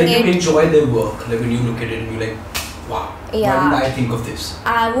killing like it? You enjoy their work, like when you look at it and you're like, wow, why did I think of this?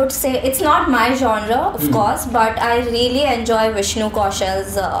 I would say it's not my genre, of course, but I really enjoy Vishnu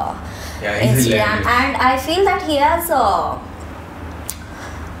Kaushal's Instagram, and I feel that he has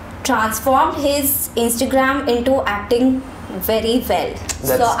transformed his Instagram into acting very well.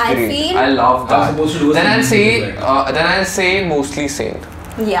 That's so I great. feel I love that. Then I'll say mostly sane.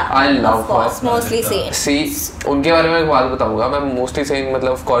 Yeah, I love of course, her. mostly sane. See, उनके बारे में एक बात बताऊंगा मैं. Mostly Sen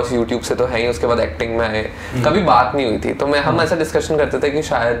मतलब of course YouTube से तो है ही, उसके बाद एक्टिंग में आए. कभी बात नहीं हुई थी, तो हम ऐसा डिस्कशन करते थे कि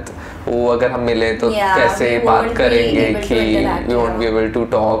शायद वो अगर हम मिले तो कैसे बात करेंगे कि we won't be able to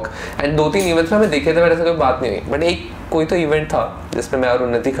talk. And 2-3 events में हमें देखे थे, बट ऐसा कोई बात नहीं हुई. बट एक कोई तो इवेंट था जिसमें मैं और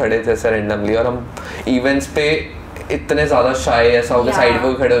उन्नति खड़े थे ऐसे रैंडमली, और हम इवेंट्स पे इतने ज्यादा शाय ऐसा हो गया, साइड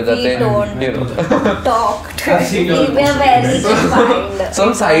पे खड़े हो जाते हैं, you know, talk. We were very confined. सो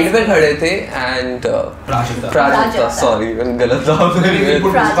हम साइड पे खड़े थे एंड प्राजक्ता, सॉरी गलत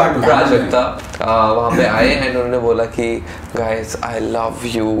नाम, प्राजक्ता वहाँ पे आए एंड उन्होंने बोला कि guys I love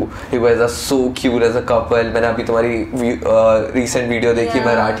you, you guys are so cute as a couple. मैंने अभी तुम्हारी रीसेंट वीडियो देखी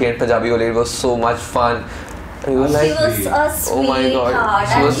मराठी एंड पंजाबी वाली, it was so much fun. She was a oh my god, sweetheart,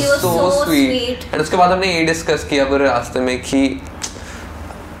 she and was she was so sweet. And उसके बाद हमने ये discuss किया पूरे रास्ते में कि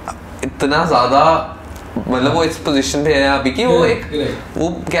इतना ज़्यादा मतलब वो इस पोजीशन पे है अभी कि वो एक वो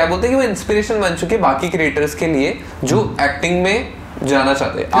क्या बोलते हैं कि वो इंस्पिरेशन बन चुके बाकी क्रिएटर्स के लिए जो एक्टिंग में जाना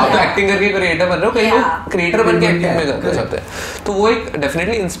चाहते हैं. आप तो एक्टिंग करके क्रिएटर बन रहे हो, कई लोग क्रिएटर बन के एक्टिंग में जाना चाहते हैं, तो वो एक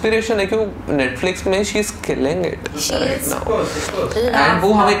डेफिनेटली इंस्पिरेशन है कि वो नेटफ्लिक्स में she is killing it right now. And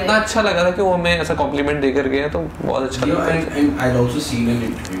वो हमें इतना अच्छा लगा था कि वो हमें ऐसा कॉम्प्लीमेंट देकर गए, तो बहुत अच्छा लगा. And I'd also seen an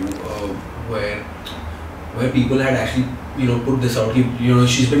interview where people had actually put this out.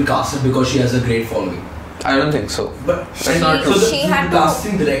 She's been casted because she has a great following. I don't think so. But that's not true. So the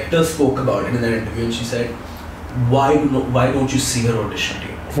casting director spoke about it in that interview, and she said, why don't you see her audition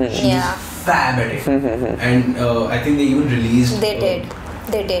tape? She's fab at it. And I think they even released. They did.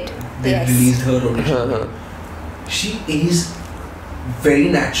 They released her audition tape. She is very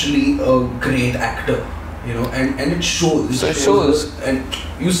naturally a great actor, and it shows. So it shows. And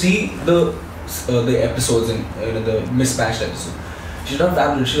you see the episodes in the mismatched episode. She's not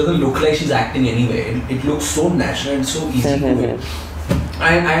fabulous. She doesn't look like she's acting anyway. It looks so natural and so easy to it.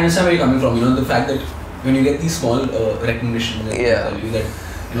 I understand where you're coming from. The fact that when you get these small recognitions and tell you that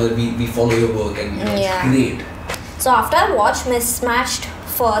we follow your work and it's great. So after I watched Mismatched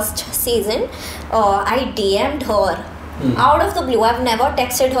first season, I DM'd her out of the blue. I've never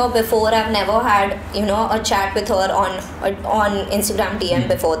texted her before. I've never had a chat with her on Instagram DM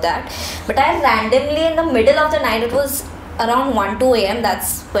before that. But I randomly in the middle of the night, it was around 1-2 a.m.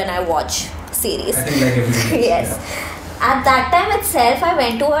 That's when I watch series. I think like everybody. Yes. At that time itself, I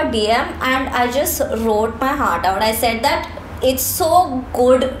went to her DM and I just wrote my heart out. I said that it's so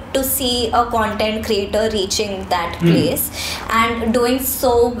good to see a content creator reaching that place and doing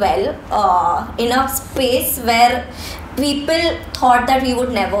so well in a space where people thought that we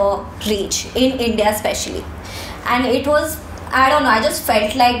would never reach, in India especially. And it was, I don't know, I just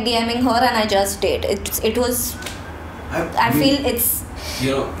felt like DMing her and I just did. It was, I feel it's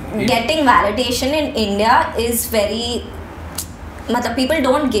getting validation in India is very, people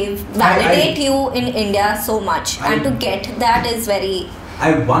don't validate you in India so much, and to get that is very.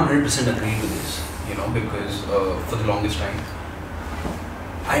 I 100% agree with this, because for the longest time,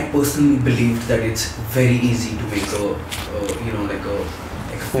 I personally believed that it's very easy to make like a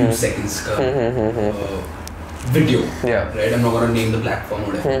few seconds video. Yeah. Right. I'm not gonna name the platform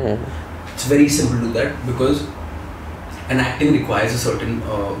or whatever. It's very simple to do that because an acting requires a certain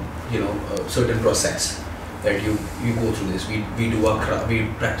certain process that you go through this. We do our craft, we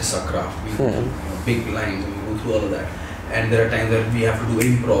practice our craft, we go through big lines, and we go through all of that. And there are times that we have to do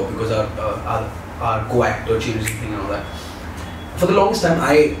improv because our co-actor changes the thing and all that. For the longest time,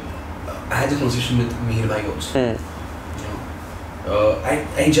 I had a conversation with Mihir Bhai also. You know,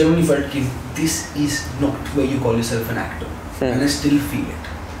 I genuinely felt that this is not where you call yourself an actor, and I still feel it.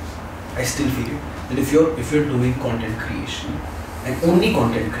 That if you're doing content creation and only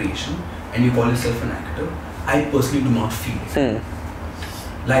content creation, and you call yourself an actor, I personally do not feel it.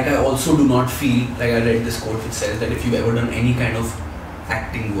 Like I also do not feel like I read this quote which says that if you've ever done any kind of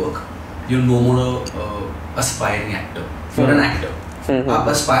acting work, you're no more a aspiring actor. You're an actor. आप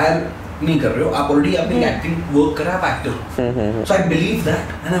aspire नहीं कर रहे हो, आप already अपनी acting work कर रहे हो, आप actor हो. So I believe that,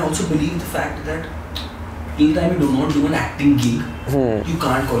 and I also believe the fact that till the time you do not do an acting gig, you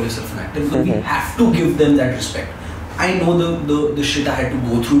can't call yourself an actor because we have to give them that respect. I know the shit I had to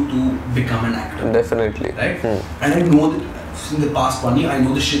go through to become an actor. Definitely. Right? And I know that in the past 1 year, I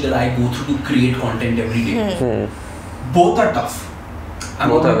know the shit that I go through to create content every day. Both are tough.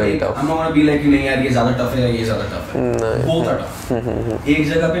 Both are very tough. I'm not gonna be like नहीं यार ये ज़्यादा tough है या ये ज़्यादा tough है. Both are tough. एक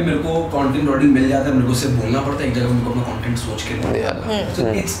जगह पे मेरे को content already मिल जाता है, मेरे को सिर्फ बोलना पड़ता है. एक जगह पे मेरे को अपना content सोच के बोलना. So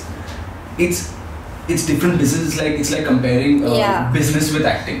it's different business. It's like comparing business with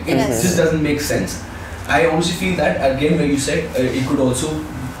acting. It just doesn't make sense. I honestly feel that again where you said it could also,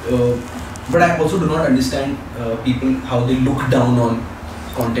 but I also do not understand people how they look down on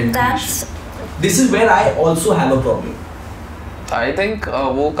content creation. This is where I also have a problem. I think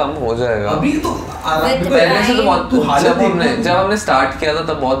वो कम हो जाएगा. अभी तो पहले से तो बहुत जब हमने स्टार्ट किया था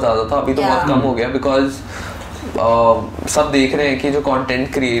तब बहुत ज़्यादा था. अभी तो बहुत कम हो गया because सब देख रहे हैं कि जो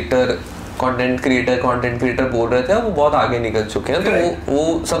कंटेंट क्रिएटर बोल रहे थे वो बहुत आगे निकल चुके हैं. तो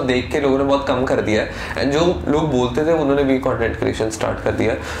वो सब देख के लोगों ने बहुत कम कर दिया है. एंड जो लोग बोलते थे उन्होंने भी कंटेंट क्रिएशन स्टार्ट कर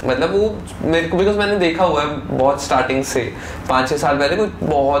दिया. मतलब वो मेरे को बिकॉज मैंने देखा हुआ है बहुत स्टार्टिंग से 5-6 साल पहले कुछ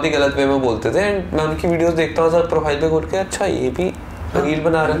बहुत ही गलत वे में बोलते थे. एंड मैं उनकी वीडियोस देखता हूँ सर प्रोफाइल पे खोल के अच्छा ये भी रील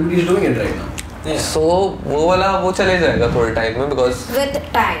बना रहे हैं. सो वो वाला वो चले जाएगा थोड़े टाइम में because with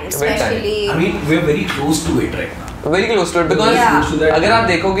time especially I mean we're very close to it right now. Very close to it because अगर आप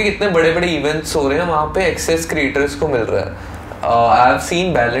देखोगे कितने बड़े बड़े इवेंट्स हो रहे हैं वहाँ पे एक्सेस क्रिएटर्स को मिल रहा है. आई हैव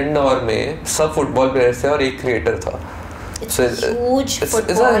सीन बैलन डॉर में सब फुटबॉल प्लेयर्स थे और एक क्रिएटर था. It's a huge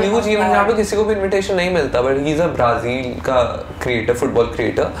इवेंट जहाँ पे किसी को भी इनविटेशन नहीं मिलता. But he is a Brazil का क्रिएटर फुटबॉल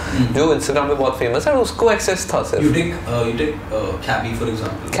क्रिएटर जो इंस्टाग्राम पे बहुत फेमस है. उसको एक्सेस था सिर्फ. You take Cabby for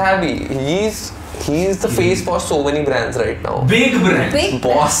example. Cabby, he is the face for so many brands right now. Big brands.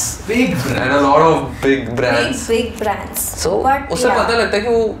 Big brands. And a lot of big brands. Big brands. So उससे पता लगता है कि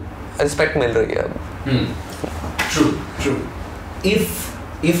वो रिस्पेक्ट मिल रही है अब. True.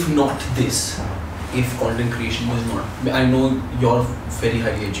 If not this, if content creation was not, I know you're very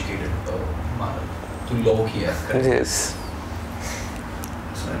highly educated, Manav. तो law किया है. Yes.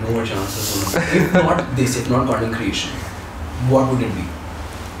 So I know what your answers are. If not this, if not content creation, what would it be?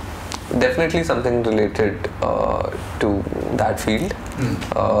 Definitely something related to that field.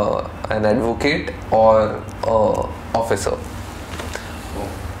 An advocate or officer.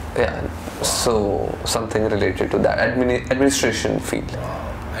 Yeah, so something related to that administration field.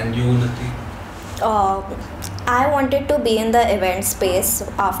 And you, Unnati? I wanted to be in the event space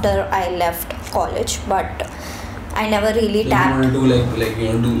after I left college, but I never really tapped. You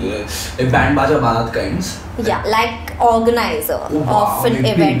want to do band baja barat kinds? Yeah, like organizer of an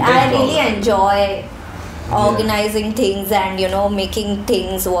event. I really enjoy organizing things and making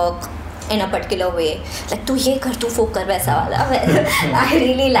things work in a particular way. Like तू ये कर तू वो कर वैसा वाला. I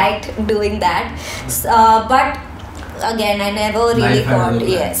really liked doing that. But again, I never really got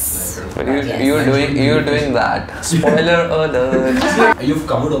yes. But you're doing that. Spoiler alert. You've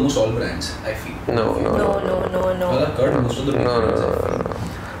covered almost all brands. I feel. No. Well, I've covered most of the brands.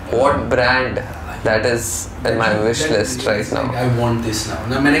 No. What brand? That is in my wish list right now. I want this now.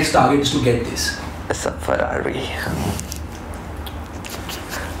 Now my next target is to get this. It's a Ferrari.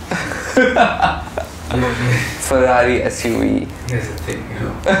 Ferrari SUV. Here's the thing,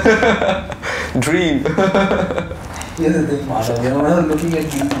 Dream. Here's the thing, Manav. When I was looking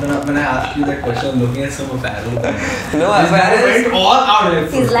at you, when I asked you that question, I was looking at some apparel. No, apparel went all out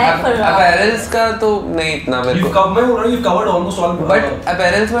left. He's like apparels का तो नहीं इतना मेरे को. You've covered almost all. But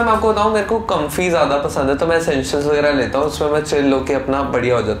apparels में मैं आपको बताऊँ मेरे को comfy ज़्यादा पसंद है तो मैं essentials वगैरह लेता हूँ उसमें मैं chill होके अपना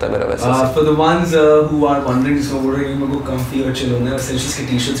बढ़िया हो जाता है मेरा वैसे. For the ones who are wondering so बोल रहे हैं मेरे को comfy और chill होना है essentials के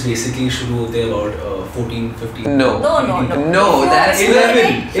t-shirts basically शुरू होते हैं about 14-15. No, that's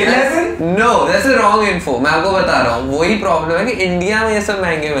 11. No, that's the wrong info. मैं आपको बता रहा हूँ वही प्रॉब्लम है कि इंडिया में ये सब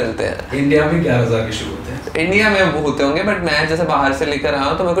महंगे मिलते हैं. इंडिया में 11,000 के शुरू होते हैं. इंडिया में होते होंगे बट मैं जैसे बाहर से लेकर आया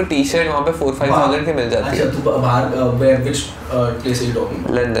हूँ तो मेरे को टी शर्ट वहाँ पे 4-5,000 की मिल जाती है. अच्छा तू बाहर which place are you talking?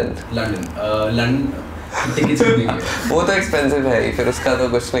 London. Tickets कितने के? वो तो एक्सपेंसिव है ही, फिर उसका तो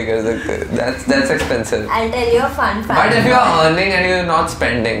कुछ नहीं कर सकते. That's expensive. I'll tell you a fun fact. But if you are earning and you're not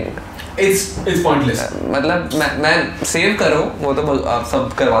spending, It's pointless. मतलब मैं सेव करो, वो तो आप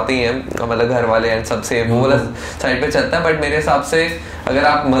सब करवाते ही हैं, मतलब घर वाले एंड सब सेव वो वाला साइड पे चलता है. बट मेरे हिसाब से अगर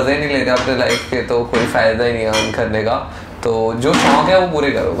आप मजे नहीं लेते अपने लाइफ के तो कोई फायदा ही नहीं है अर्न करने का. तो जो शौक है वो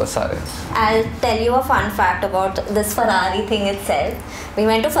पूरे करो बस सारे. I'll tell you a fun fact about this Ferrari thing itself. We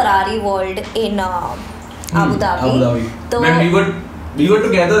went to Ferrari World in Abu Dhabi. So When we were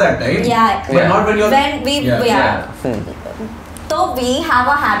together that time. Yeah. But not when you're. When we So we have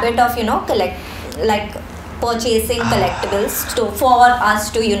a habit of purchasing collectibles for us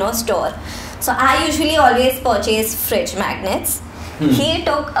to store. So I usually always purchase fridge magnets. He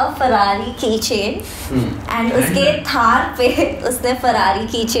took a Ferrari keychain and उसके थार पे उसने Ferrari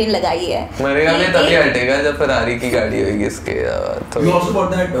keychain लगाई है. मेरे ख्याल में तभी हटेगा जब Ferrari की गाड़ी होगी इसके. You also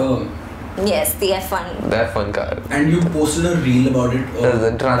bought that. Yes, the F1. The F1 car. And you posted a reel about it.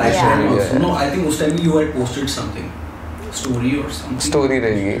 The transition. Yeah. No, I think uस time you had posted something. Story or something. Story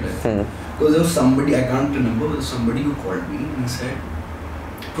रहेगी. Because there was somebody, I can't remember, there was somebody who called me and said,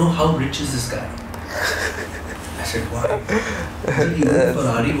 "Bro, how rich is this guy?" I said, "Why?" He said, "Even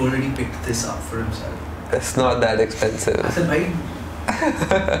Ferrari already picked this up for himself." It's not that expensive. I said, "भाई,"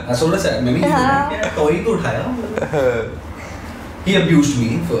 I told her, "मैं भी toy तो उठाया." He abused me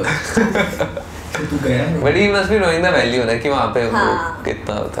first. तू गया? But he must be knowing the value ना कि वहाँ पे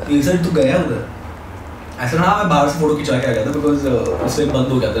कितना होता है. He said, "तू गया उधर?" ऐसा ना मैं बाहर से फोटो खिंचा के आ गया था बिकॉज उससे बंद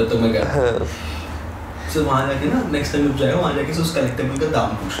हो गया था तो मैं गया फिर वहाँ जाके ना नेक्स्ट टाइम जब जाएगा वहाँ जाके उस कलेक्टिबल का दाम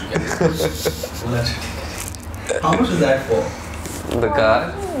पूछ लिया बोला how much is that for The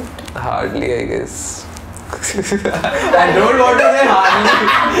car hardly I guess. I don't want to say hardly.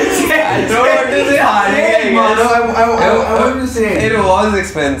 I don't want to say hardly. I want to say it was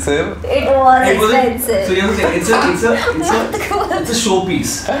expensive. It was expensive. So you have to say it's a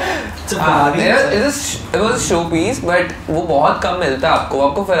showpiece. It's a Ferrari. It was a showpiece, but वो बहुत कम मिलता है आपको.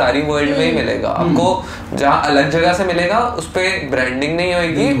 आपको Ferrari World में ही मिलेगा. आपको जहाँ अलग जगह से मिलेगा उस पे ब्रांडिंग नहीं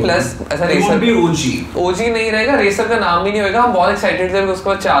होगी. प्लस ऐसा रेसर भी OG नहीं रहेगा. रेसर का नाम भी नहीं होगा. हम बहुत एक्साइटेड थे उसके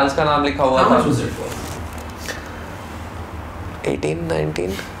बाद चार्ल्स का नाम लिखा हुआ था. 18,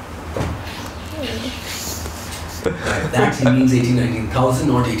 19. That means 18, 19,000,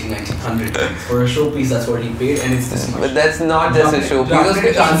 not 18, 1900. For a showpiece, that's what he paid, and it's this much. But that's not just a showpiece.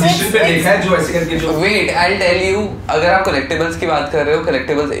 उसके transition पे देखा है जो ऐसे करके जो. Wait, I'll tell you. अगर आप collectibles की बात कर रहे हो,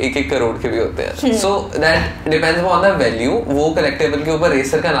 collectibles 1-1 करोड़ के भी होते हैं. So that depends upon the value. वो collectible के ऊपर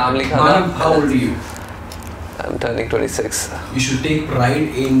racer का नाम लिखा था. How old are you? I'm turning 26. You should take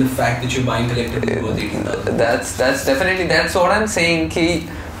pride in the fact that you're buying collectibles worth 18,000. That's definitely what I'm saying कि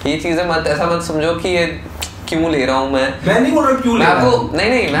ये चीजें मत ऐसा मत समझो कि ये क्यों ले रहा हूँ मैं नहीं बोल रहा क्यों ले रहा हूँ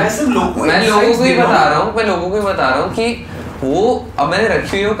नहीं मैं सिर्फ लोगों को ही बता रहा हूँ कि वो अब मैंने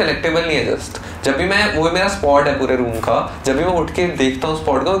रखी हुई वो कलेक्टेबल नहीं है. जस्ट जब भी मैं वो मेरा स्पॉट है पूरे रूम का, जब भी मैं उठ के देखता हूँ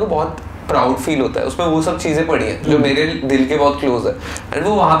स्पॉट का, मेरे को बहुत प्राउड फील होता है. उसमें वो सब चीजें पड़ी हैं जो मेरे दिल के बहुत क्लोज है एंड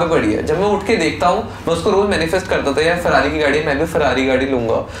वो वहां पे पड़ी है. जब मैं उठ के देखता हूँ मैं उसको रोज मैनिफेस्ट करता था यार फरारी की गाड़ी है, मैं भी फरारी गाड़ी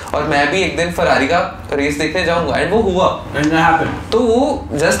लूंगा और मैं भी एक दिन फरारी का रेस देखने जाऊंगा. एंड वो हुआ. तो वो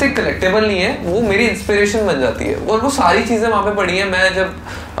जस्ट एक कलेक्टेबल नहीं है, वो मेरी इंस्पिरेशन बन जाती है. और वो सारी चीजें वहां पे पड़ी है. मैं जब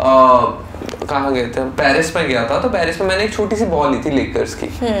कहाँ गए थे, पेरिस में गया था, तो पेरिस में मैंने एक छोटी सी बॉल ली थी लेकर्स की.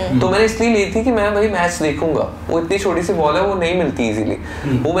 तो मैंने इसलिए ली थी कि मैं भाई मैच देखूंगा. वो इतनी छोटी सी बॉल है, वो नहीं मिलती इजीली.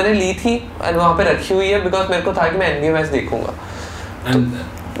 वो मैंने ली थी और वहाँ पे रखी हुई है बिकॉज मेरे को था कि मैं NBA मैच देखूंगा.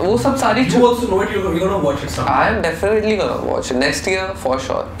 वो सब सारी I am definitely gonna watch it next year for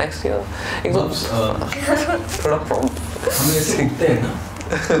sure. Next year थोड़ा हम ऐसे उठते हैं ना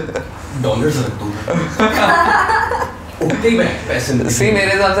डॉलर्स रख दूंगा See,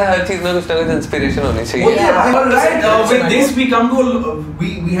 मेरे हिसाब से हर चीज में कुछ ना कुछ इंस्पिरेशन होनी चाहिए. Alright, with this we come to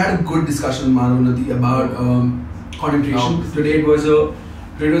we had a good discussion with Manav and Unnati about concentration. Today it was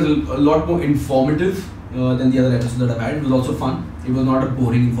a lot more informative than the other episodes that I've had. It was also fun. It was not a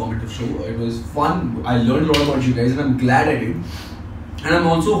boring informative show. It was fun. I learned a lot about you guys and I'm glad I did. And I'm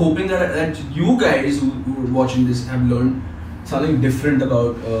also hoping that you guys who are watching this have learned something different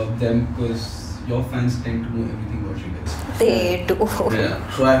about them because your fans tend to know everything about you guys. They do. Yeah.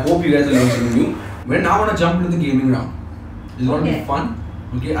 So I hope you guys are learning something new. We're now gonna jump into the gaming round. It's gonna be fun.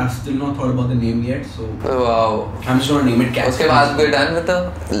 Okay, I've still not thought about the name yet, so. Wow. I'm just gonna name it Cat. उसके बाद we're done with the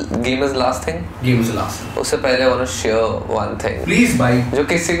game is last thing. Game is the last thing. उससे पहले I wanna share one thing. Please, bhai. जो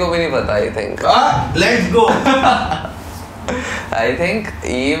किसी को भी नहीं पता I think. Let's go. I think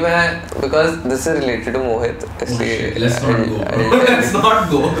ये मैं because this is related to Mohit. Let's not go. Let's not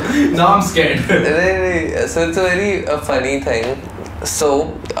go. Now I'm scared. So it's a very funny thing. So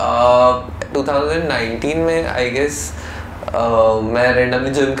 2019 में I guess मैं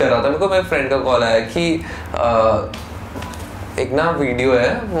रेंडमली जिम कर रहा था, मेरे को मेरे फ्रेंड का कॉल आया कि एक ना वीडियो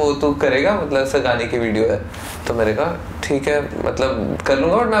है वो तू करेगा, मतलब ऐसा गाने की वीडियो है। तो मैंने कहा ठीक है, मतलब कर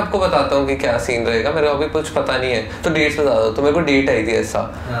लूँगा और मैं आपको बताता हूँ कि क्या सीन रहेगा, मेरे को अभी कुछ पता नहीं है। तो डेट्स बता दो, तो मेरे को डेट आई थी ऐसा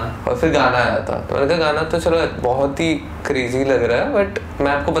और फिर गाना आया था। तो मैंने कहा गाना तो चलो बहुत ही क्रेजी लग रहा है बट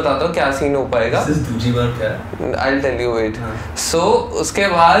मैं आपको बताता हूँ क्या सीन हो पाएगा। दूसरी बार क्या? I will tell you wait. सो उसके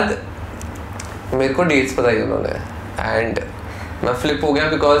बाद मेरे को डेट्स बताई उन्होंने एंड मैं फ्लिप हो गया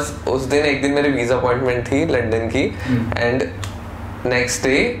बिकॉज उस दिन एक दिन मेरी वीजा अपॉइंटमेंट थी लंदन की एंड नेक्स्ट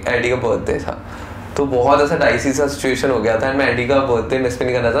डे एडी का बर्थडे था। तो बहुत ऐसा डाइसी सा सिचुएशन हो गया था एंड मैं एडी का बर्थडे मिस भी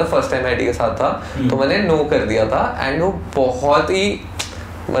नहीं करना था, फर्स्ट टाइम एडी के साथ था। तो मैंने नो कर दिया था एंड वो बहुत ही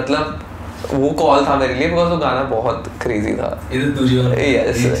मतलब वो कॉल था मेरे लिए बिकॉज वो गाना बहुत क्रेजी था। Is it दूसरी बार?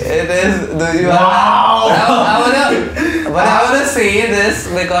 Yes, it is दूसरी बार। But I wanna say this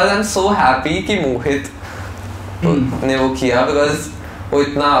because I'm so happy कि मोहित ने वो किया because वो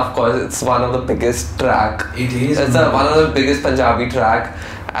इतना of course it's one of the biggest track. It is. It's one of the biggest Punjabi track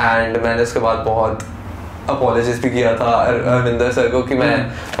and मैंने उसके बाद बहुत apologies भी किया था अरविंदर सर को कि मैं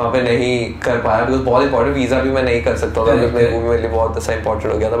वहाँ पे नहीं कर पाया because बहुत important वीज़ा भी मैं नहीं कर सकता था because मेरे लिए बहुत ऐसा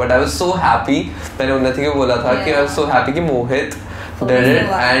important हो गया था। But I was so happy, मैंने उन्नति को बोला था कि I was so happy कि मोहित did it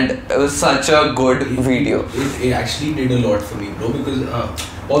and it was such a good video. It actually did a lot for me, bro, because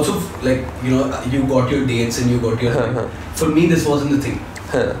also like you know you got your dates and you got your for me this wasn't the thing.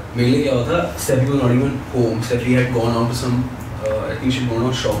 मेरे लिए क्या हुआ था, Steffi was not even home. Steffi had gone out to some I think she had gone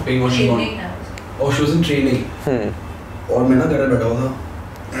out shopping or she was in training. और मैं ना घर में बैठा हुआ था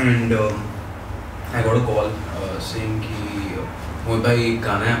and I got a call saying कि मोहित भाई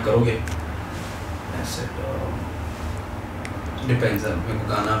गाना है आप करोगे? I said depends, मेरे को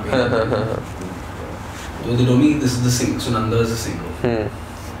गाना भी so they told me this is the singer, Sunanda is the singer.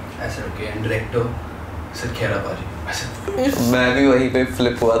 I said okay, and director said Khera Baji. I said मैं भी वहीं पे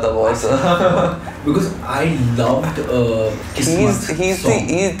flip हुआ था बहुत सा because I loved he's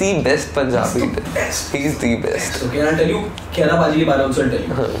the best Punjabi. He's the best. So can I tell you Khera Baji के बारे में also I'll tell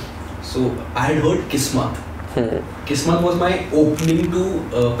you. So I had heard Kismat. Kismat was my opening to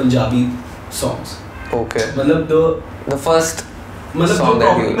Punjabi songs. Okay. मतलब the first मतलब जो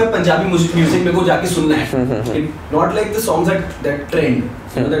problem मैं Punjabi music मेरे को जाके सुनना है, not like the songs that trend,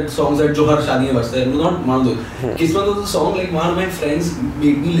 you know that songs that जो हर शादी में बजते हैं, नॉट मान दो किस्मत was the song like one of my friends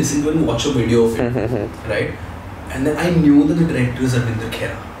made me listen to and watch a video of it, right, and then I knew that the director is Arvinder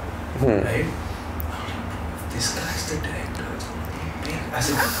Khera, right, this guy is the director. I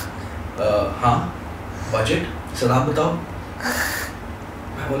said हाँ budget sir आप बताओ,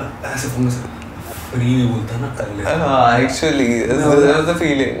 मैं बोला ऐसे phone से free में बोलता ना कर ले। हाँ actually that was the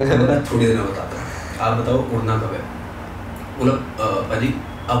feeling। मैं थोड़ी देर में बताता हूँ, आप बताओ उड़ना कब है? बोला पाजी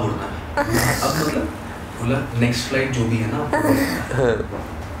अब उड़ना है। अब मतलब बोला नेक्स्ट फ्लाइट जो भी है ना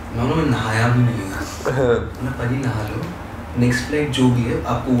मैं नहाया भी नहीं है, मैं पाजी नहा लो, नेक्स्ट फ्लाइट जो भी है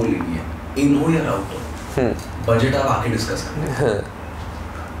आपको वो लेनी है, इन हो या आउट हो, बजट आप आके डिस्कस करना।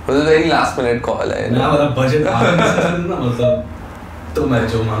 वो वेरी लास्ट मिनट कॉल है ना, मतलब बजट आके डिस्कस करना मतलब तो मैं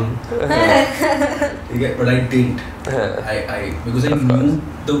जो मांगूं ठीक है, but I didn't. I because I knew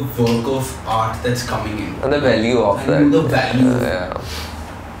the work of art that's coming in and the value of that. I knew the value. Yeah.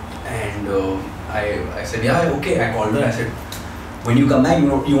 And I said yeah okay. I called her. I said when you come back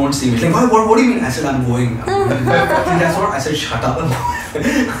you won't see me. She's like what do you mean? I said I'm going. That's what I said. Shut up.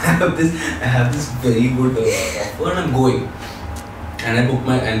 I have this very good offer and I'm going. And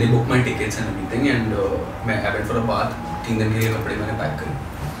they booked my tickets and everything and I went for a bath. 3 दिन के लिए कपड़े मैंने pack करे।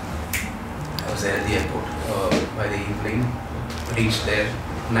 I was there at the airport by the evening, reached there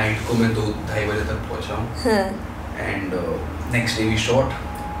night को मैं 2-2:30 बजे तक पहुँचा हूँ and next day we shot,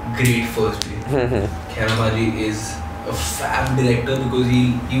 great first day। Khera Baji is a fab director because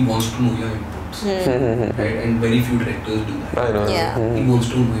he wants to know your inputs, right, and very few directors do that। I know। Yeah। He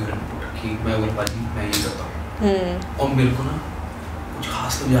wants to know your input कि मैं बोल पाजी मैं ये करता हूँ और मेरे को ना कुछ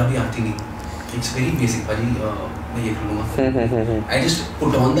खास पंजाबी आती नहीं, it's very basic पाजी, मैं ये कर लूँगा। I just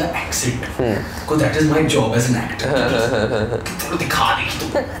put on the accent because that is my job as an actor। थोड़ा दिखा दे कि तुम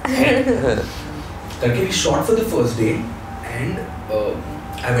करके we shot for the first day and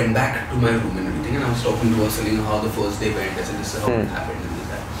I went back to my room and everything and I was talking to her telling how the first day went, I said this is how it happened and this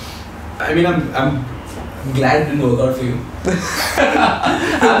that। I mean I'm glad it didn't work out for you।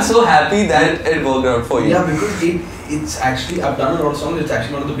 I'm so happy that it worked out for you। Yeah, because it's actually I've done a lot of songs, it's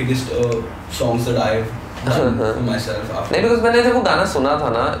actually one of the biggest songs that I've done for myself after। नहीं because मैंने जब वो गाना सुना था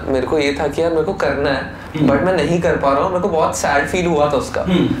ना मेरे को ये था कि यार मेरे को करना है बट मैं नहीं कर पा रहा हूँ, मेरे को बहुत सैड फील हुआ था उसका,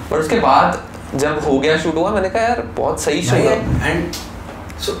 बट उसके बाद जब हो गया शूट हुआ मैंने कहा यार बहुत सही शो है। एंड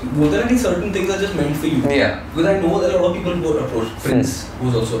So, बोलते हैं ना कि certain things are just meant for you. Yeah. Because I know that a lot of people who are approached. Prince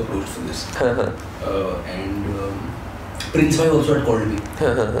was also approached for this. And Prince भाई also had called me.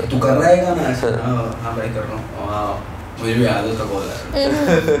 तू कर रहा है गाना ऐसा? हाँ भाई कर रहा हूँ. मुझे भी याद है उसका call आया.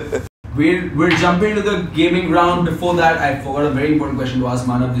 We'll jump into the gaming round. Before that, I forgot a very important question to ask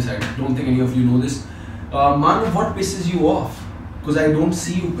Manav this. I don't think any of you know this. Manav, what pisses you off? Because I don't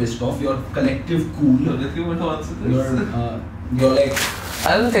see you pissed off. You're collective cool. You're like.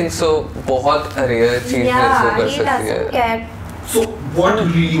 I don't think so. बहुत rare चीज मेरे को कर सकती है. So what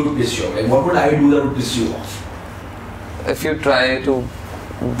really would piss you off? Like what would I do that would piss you off? If you try to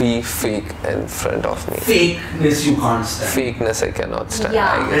be fake in front of me. Fakeness you can't stand. Fakeness I cannot stand.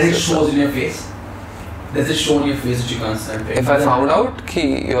 Yeah. I guess And it shows in your face. Does it show in your face that you can't stand fake? If I found out कि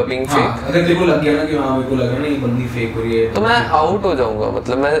you are being fake. अगर तेरे को लग गया ना कि हाँ मेरे को लग रहा है ना ये बंदी fake हो रही है. तो मैं out हो जाऊँगा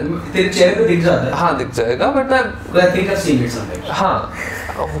मतलब मैं. तेरे चेहरे पे दिख जाता है. हाँ दिख जाएगा but मैं. I think I've seen it sometimes. हाँ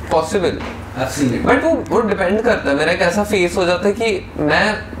possible. I've seen it. But वो depend करता है मेरा एक ऐसा face हो जाता है कि मैं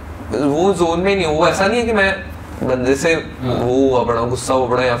वो zone में नहीं हूँ. वो ऐसा नहीं है कि मैं बंदे से वो हुआ पड़ा गुस्सा हुआ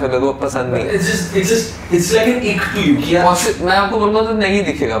पड़ा या फिर मेरे को पसंद नहीं है. It's like an ick to you. मैं आपको बोलूँगा तो नहीं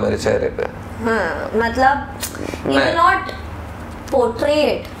दिखेगा मेरे चेहरे पे. हाँ मतलब you will not portray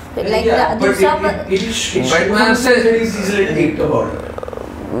it like दूसरा. But मैं उससे ick about it.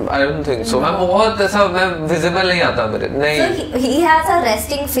 I don't think so. मैं बहुत ऐसा मैं visible नहीं आता मेरे नहीं. So he has a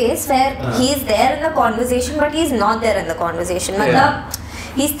resting face where he is there in the conversation but he is not there in the conversation. मतलब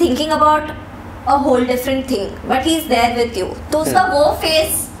he is thinking about a whole different thing but he is there with you. तो उसका वो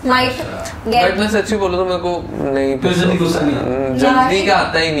face might get. But मैं सच्ची बोलूँ तो मेरे को नहीं. तो जल्दी गुस्सा नहीं आता. जल्दी का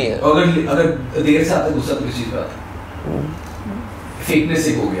आता ही नहीं है. अगर देर से आता है गुस्सा तो किस चीज़ पे आता है? फेकनेस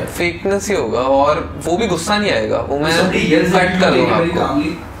ही हो गया. फेकनेस ही होगा और वो भी गुस्सा नहीं आएगा. वो मैं कट कर लूँगा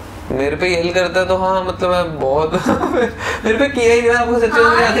आपको. मेरे पे येल करता है तो हाँ मतलब मैं बहुत मेरे पे किया ही नहीं. आपको सच्ची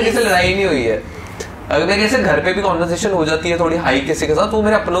मेरे यहाँ से किसी लड़ाई नहीं हुई है. अगर मेरे ऐसे घर पे भी कॉन्वर्सेशन हो जाती है थोड़ी हाई किसी के साथ तो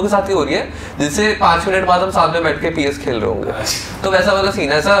मेरे अपनों के साथ ही हो रही है जिससे 5 मिनट बाद हम साथ में बैठ के पीएस खेल रहे होंगे. तो वैसा वाला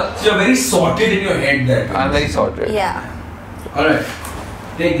सीन है ऐसा. You're very sorted in your head that. I'm very sorted. Yeah. Alright.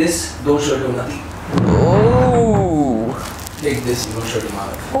 Take this. Don't show it to Unnati. Oh. Take this. Don't show it to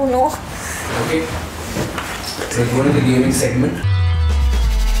Manav. Oh no. Okay. We're going to the gaming segment.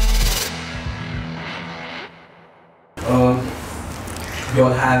 You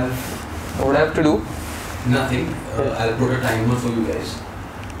all have. What would I have to do? Nothing. I'll put a timer for you guys.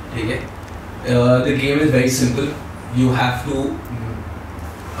 Okay. The game is very simple. You have to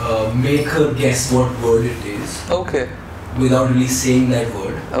make her guess what word it is. Okay. Without really saying that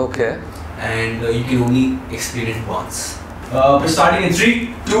word. Okay. And you can only explain it once. We're starting in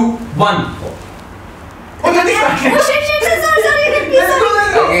 3, 2, 1. Oh,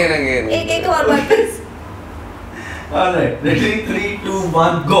 Again. एक और बार please. Alright, ready? 3, 2,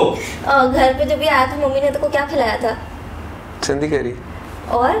 1, go. घर पे जब भी आया था mummy ने तो को क्या खिलाया था? सिंधी करी.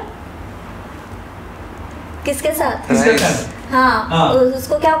 और किसके साथ? किसके साथ? हाँ.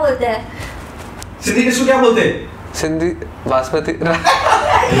 उसको क्या बोलते हैं? सिंधी किसको क्या बोलते हैं? सिंधी बासमती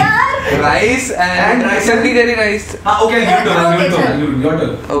यार. Rice and Sindhi curry rice. हाँ okay, your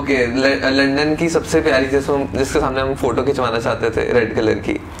turn. Okay, London की सबसे प्यारी जिसके सामने हम फोटो खिंचवाना चाहते थे रेड कलर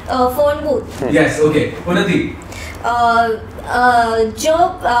की. Phone booth. Yes, okay. Unnati. जो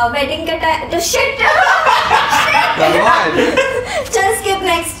वेडिंग के टाइम जो शिट. चल skip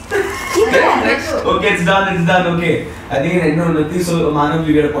next. Okay, it's done. Okay, I think it ended on Unnati, so Manav,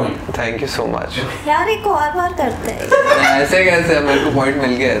 you get a point. Thank you so much. यार एक और बार करते हैं. ऐसे कैसे मेरे को पॉइंट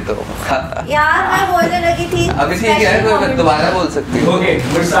मिल गया है तो. यार मैं बोलने लगी थी. अभी ठीक है मैं दोबारा बोल सकती हूँ. Okay,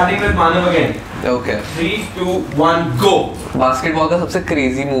 we're starting with Manav again. Okay. 3, 2, 1, go. Basketball का सबसे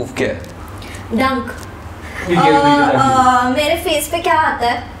क्रेजी मूव क्या है? डंक. We can read it. मेरे फेस पे क्या आता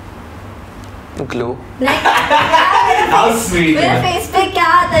है? ग्लो. How sweet. मेरे फेस पे क्या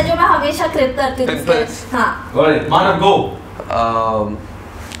आता है जो मैं हमेशा क्रिप करती हूँ? Pimples. हाँ. Got it. Manav, go.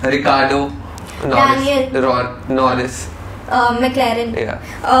 Ricardo. Norris. मैक्लेरन. Yeah.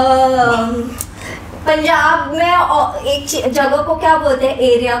 Punjab में एक जगह को क्या बोलते हैं?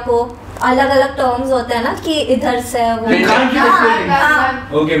 एरिया को अलग अलग टर्म्स होते हैं ना कि इधर से वो.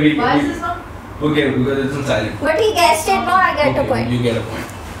 Okay, okay, because it's in silent. But he guessed it, no? I get a Okay, point. you get a point.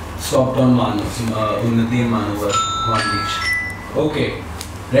 Stopped on Manav. Unnati and Manav were one each. Okay.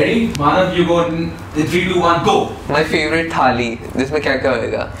 Ready? Manav, you go in 3, 2, 1, go. My favorite थाली जिसमें क्या क्या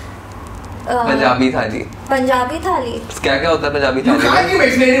होएगा? पंजाबी थाली. पंजाबी थाली. क्या क्या होता है पंजाबी You थाली? can't keep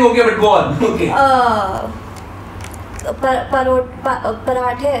explaining. Okay, but go on. Okay.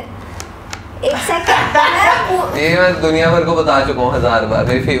 पराठे. एक सेकंड. ये मैं दुनिया भर को बता चुका हूँ 1000 बार.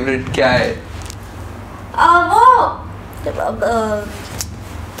 मेरी फेवरेट क्या है? वो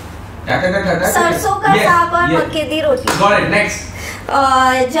सरसों का साग और मक्के दी रोटी. Got it. Next.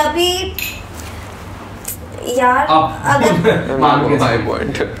 जब भी यार अगर मान के 5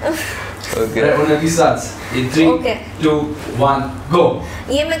 point. Okay. उन्नति starts. 3, Okay. 2, 1, go.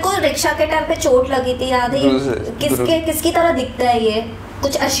 ये मेरे को रिक्शा के टाइम पे चोट लगी थी, याद है? किसकी तरह दिखता है ये?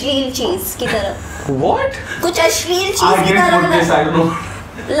 कुछ अश्लील चीज की तरह. What? कुछ अश्लील चीज I की didn't put this. I तरह don't know.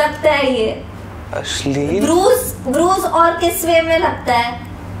 लगता है ये. अश्लील? ब्रूज और किस वे में लगता है?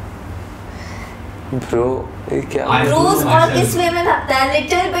 Bro, ये क्या? ब्रूज और किस वे में लगता है?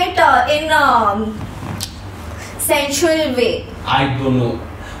 Little bit in sensual way. I don't know.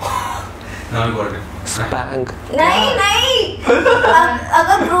 Now I got it. Spank. नहीं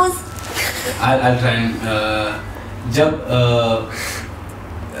अगर ब्रूज I'll try and जब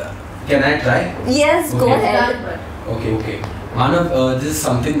can I try? yes go Okay. ahead. Okay. Manav, this is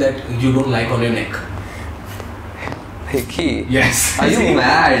something that you don't like on your neck. Hickey. Yes. Are you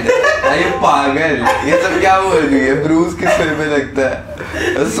mad? Are you पागल? ये सब क्या बोल रही है? ब्रूस किस वे में लगता है?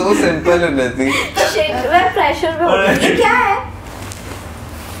 So simple उन्नति. shit मैं pressure में हूँ. ये क्या है?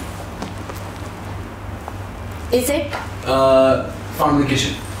 Is it? Found in the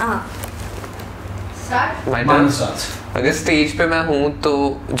kitchen. हाँ. Start. My turn. Manav starts. अगर स्टेज पे मैं हूँ तो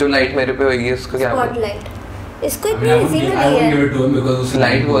जो लाइट मेरे पे होगी उसको क्या बोलते Spotlight. इसको I mean, इतनी इजी में I नहीं won't give है. it to him because उसने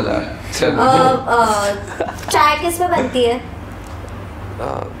लाइट बोला चलो चाय किस पे बनती है?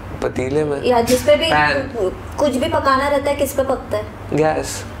 पतीले में या जिस पे भी Pan. कुछ भी पकाना रहता है किस पे पकता है? गैस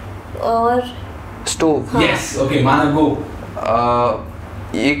और stove Yes. Okay. Manav, go.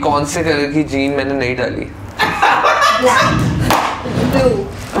 ये कौन से कलर की जीन मैंने नहीं डाली ब्लू.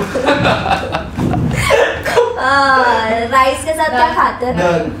 राइस के साथ क्या खाते हैं?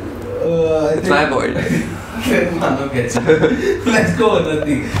 My boy. Manav gets it. Let's go,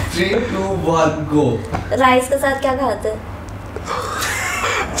 Unnati. 3, 2, 1, go. Rice के साथ क्या खाते हैं?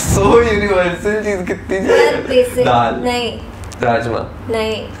 So universal चीज कितनी यार बेसिक. दाल नहीं राजमा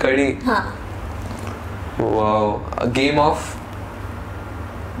नहीं. कड़ी हाँ. Wow game of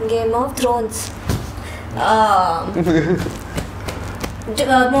game of thrones.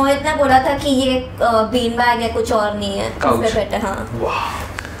 मोहित ने बोला था कि ये बीन बैग है, कुछ और नहीं है. Couch. इस पे बैठे. हाँ.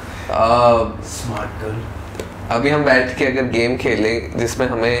 Smart girl. अभी हम बैठ के अगर गेम खेले जिसमें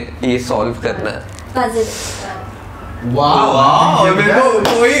हमें ये सॉल्व करना है पजल. Wow. मेरे को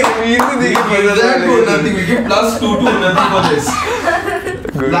कोई उम्मीद नहीं थी कि Exact to Unnati. We give +2 to Unnati for this.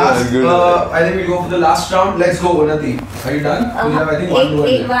 Good Last, one, good one. I think we go for the last round. Let's go, Unnati. Are you done? We have, I think, one more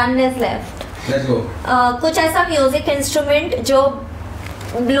left. one is left. Let's go. कुछ ऐसा music instrument जो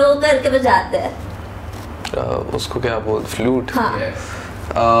blow करके बजाते हैं. उसको क्या बोल flute हाँ. Yes.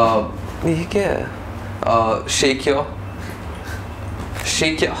 ये क्या है शेक योर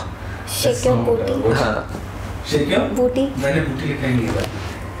शेक योर बूटी. हाँ Shake your? बूटी. मैंने बूटी लिखा ही नहीं है भाई.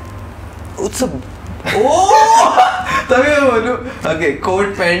 उत्सव ओह तभी मैं बोलूं okay coat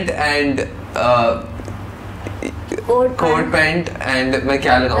pant and quote pant and मैं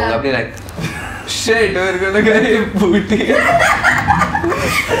क्या लगाऊंगा अपनी लाइक शिट मेरे को लगा ये बूटी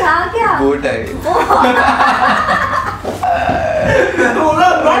था क्या? बूट है बोला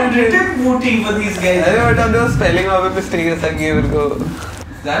not written booty for these guys. अरे बट हमने स्पेलिंग वहाँ पे मिस्टेक ऐसा किया मेरे को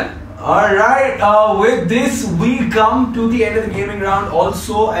Done? All right. With this, we come to the end of the gaming round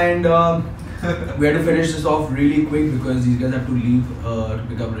also, and we had to finish this off really quick because these guys have to leave to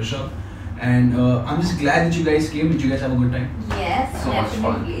pick up Rishabh. And I'm just glad that you guys came. Did you guys have a good time? Yes, So much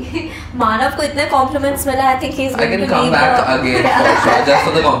fun. definitely. मानव को इतने compliments मिला. I think he's I going can to come leave back the- again for sure just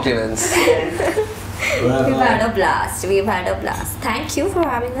for the compliments. We've had a blast. We've had a blast. Thank you for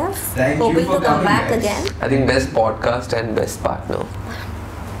having us. Thank you Hoping for to come coming, back guys. again. I think best podcast and best partner.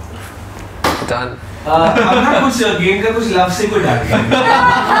 Done. अपना कुछ game का कुछ love से कोई डाल गया.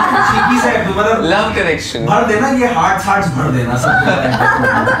 Cheeky से मतलब Love connection. भर देना ये hearts भर देना सब.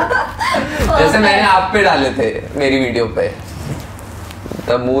 जैसे मैंने आप पे डाले थे मेरी वीडियो पे.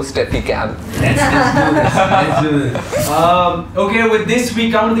 The most epic cam. Let's do this. Okay, with this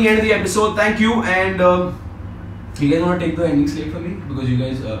we come to the end of the episode. Thank you, and you guys want to take the ending slate for me because you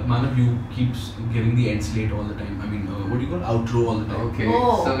guys, Manav, you keeps giving the end slate all the time. I mean, what do you call outro all the time? Okay,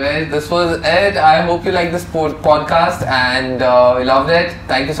 Oh. so guys, this was it. I hope you liked this podcast and we loved it.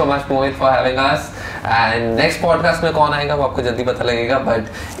 Thank you so much, Mohit, for having us. And next podcast में कौन आएगा वो आपको जल्दी पता लगेगा. But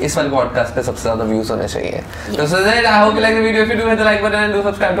इस वाले podcast पे सबसे ज़्यादा views होने चाहिए. This is it. I hope you like the video. If you do, hit the like button and do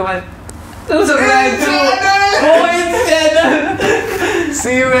subscribe to my Mohit's channel.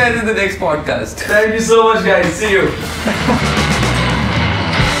 See you guys in the next podcast. Thank you so much, guys. See you.